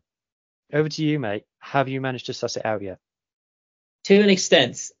 Ender, over to you, mate. Have you managed to suss it out yet? To an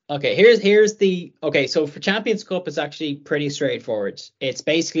extent. Okay, here's the... Okay, so for Champions Cup, it's actually pretty straightforward. It's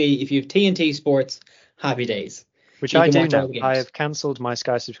basically, if you have TNT Sports, happy days. Which I do now. I have cancelled my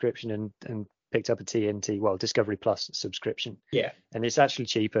Sky subscription and picked up a TNT, Discovery Plus subscription. Yeah. And it's actually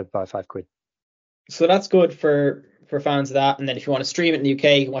cheaper by £5. So that's good for fans of that. And then if you want to stream it in the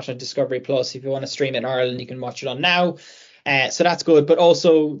UK, you can watch it on Discovery Plus. If you want to stream it in Ireland, you can watch it on Now. So that's good. But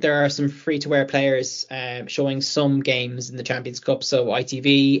also there are some free-to-air players showing some games in the Champions Cup. So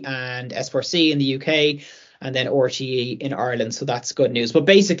ITV and S4C in the UK, and then RTE in Ireland. So that's good news. But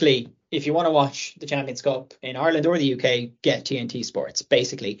basically, if you want to watch the Champions Cup in Ireland or the UK, get TNT Sports,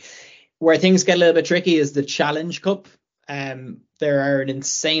 basically. Where things get a little bit tricky is the Challenge Cup. There are an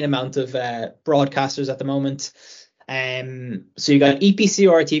insane amount of broadcasters at the moment. So you've got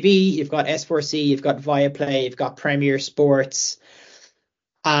EPCR TV, you've got S4C, you've got Viaplay, you've got Premier Sports,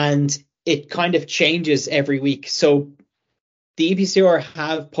 and it kind of changes every week. So the EPCR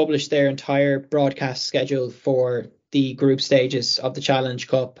have published their entire broadcast schedule for the group stages of the Challenge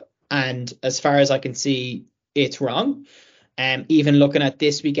Cup, and as far as I can see, it's wrong. Even looking at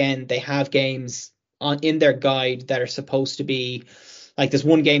this weekend, they have games in their guide that are supposed to be, like there's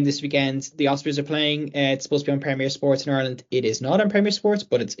one game this weekend the Ospreys are playing. It's supposed to be on Premier Sports in Ireland. It is not on Premier Sports,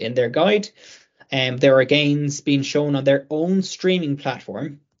 but it's in their guide. There are games being shown on their own streaming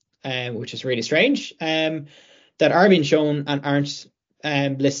platform, which is really strange, that are being shown and aren't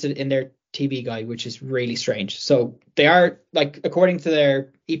listed in their TV guide, which is really strange. So they are, like, according to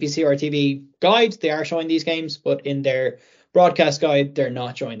their EPCR TV guide, they are showing these games, but in their broadcast guide, they're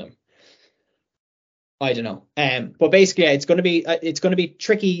not showing them. I don't know. But basically, it's going to be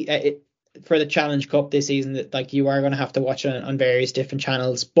tricky for the Challenge Cup this season. That, like, you are going to have to watch it on various different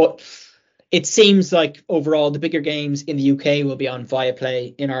channels. But it seems like overall the bigger games in the UK will be on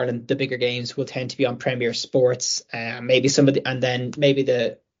Viaplay. In Ireland, the bigger games will tend to be on Premier Sports. Maybe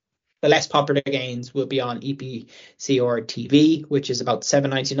the less popular games will be on EPCR TV, which is about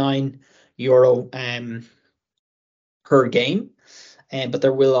 €7.99 per game. But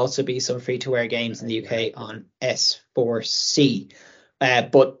there will also be some free-to-air games in the UK on S4C.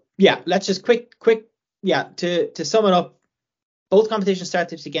 But yeah, let's just quick. To sum it up, both competitions start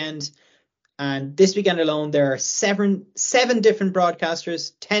this weekend, and this weekend alone there are seven different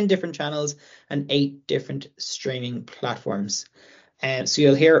broadcasters, 10 different channels, and 8 different streaming platforms. So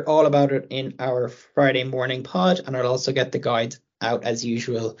you'll hear all about it in our Friday morning pod, and I'll also get the guide out as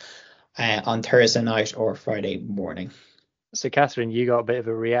usual on Thursday night or Friday morning. So, Catherine, you got a bit of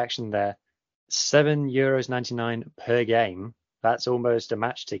a reaction there. €7.99 per game. That's almost a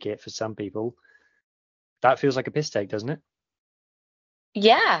match ticket for some people. That feels like a piss take, doesn't it?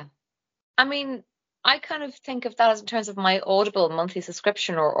 Yeah. I mean, I kind of think of that as in terms of my Audible monthly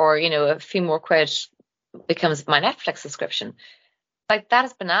subscription, or a few more quid becomes my Netflix subscription. Like, that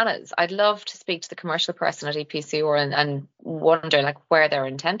is bananas. I'd love to speak to the commercial person at EPCR and wonder, like, where their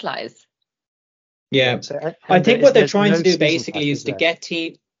intent lies. Yeah, I think what they're trying to do basically is to get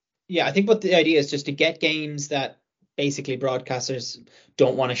team. Yeah, I think what the idea is just to get games that basically broadcasters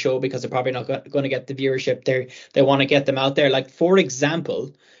don't want to show because they're probably not going to get the viewership. They want to get them out there. Like, for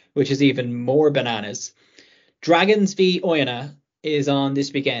example, which is even more bananas, Dragons v Oyonnax is on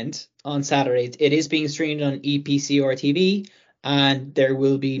this weekend on Saturday. It is being streamed on EPCR TV, and there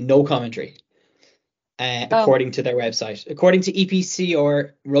will be no commentary. According to their website. According to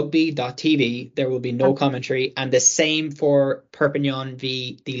EPCR Rugby.tv, there will be no commentary, and the same for Perpignan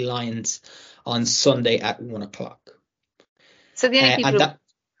v the Lions on Sunday at 1:00. So the only people that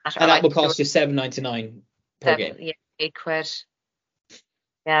will cost you $7.99 per game. Yeah, £8.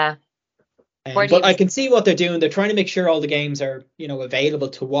 Yeah. But I can see what they're doing. They're trying to make sure all the games are, available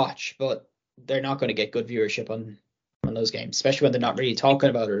to watch, but they're not going to get good viewership on those games, especially when they're not really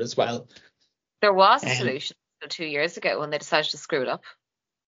talking about it as well. There was a solution 2 years ago when they decided to screw it up.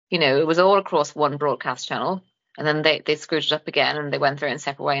 It was all across one broadcast channel, and then they screwed it up again, and they went their own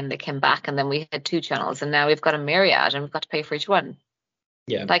separate way, and they came back, and then we had 2 channels, and now we've got a myriad, and we've got to pay for each one.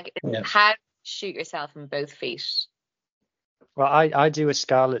 Yeah. How to shoot yourself in both feet. Well, I do a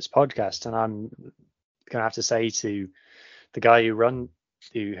Scarlet's podcast, and I'm going to have to say to the guy who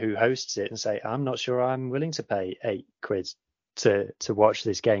hosts it and say, I'm not sure I'm willing to pay £8 to watch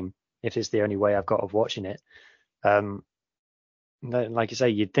this game if it's the only way I've got of watching it. Like you say,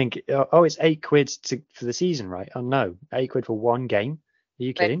 you'd think, it's £8 for the season, right? Oh no, £8 for one game. Are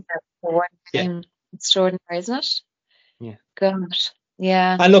you kidding? For one game, extraordinary, isn't it? Yeah. Gosh.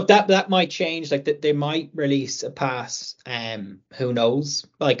 Yeah. And look, that might change. Like, they might release a pass. Who knows?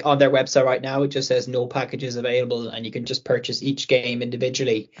 Like, on their website right now, it just says no packages available, and you can just purchase each game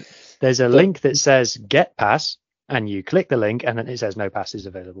individually. There's a link that says get pass, and you click the link, and then it says no passes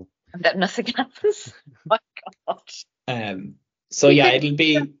available. And then nothing happens. Oh my God. So yeah, it'll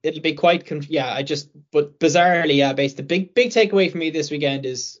be quite but bizarrely, yeah. The big takeaway for me this weekend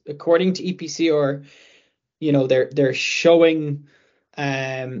is, according to EPCR, they're showing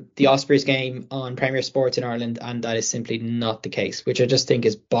the Ospreys game on Premier Sports in Ireland, and that is simply not the case, which I just think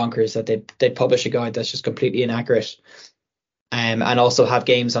is bonkers that they publish a guide that's just completely inaccurate, and also have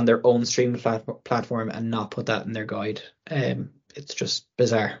games on their own streaming platform and not put that in their guide. It's just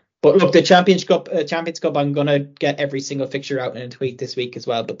bizarre. But look, the Champions Cup, I'm going to get every single fixture out in a tweet this week as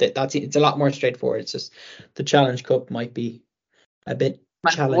well. But it's a lot more straightforward. It's just the Challenge Cup might be a bit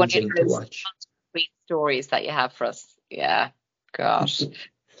challenging to watch. Sweet stories that you have for us. Yeah, gosh.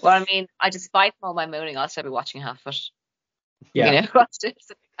 Well, I mean, despite all my moaning, I'll still be watching half of it. Yeah. That's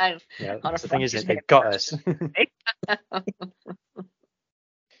the thing, isn't it? They've got us.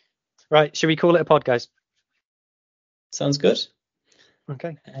 Right, should we call it a pod, guys? Sounds good.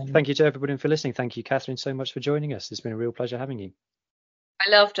 Okay. Thank you to everybody for listening. Thank you, Catherine, so much for joining us. It's been a real pleasure having you. I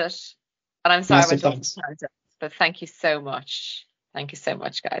loved it. And I'm sorry Massive about thanks. but thank you so much. Thank you so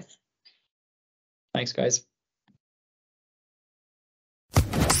much, guys. Thanks, guys.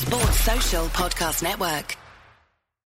 Sports Social Podcast Network.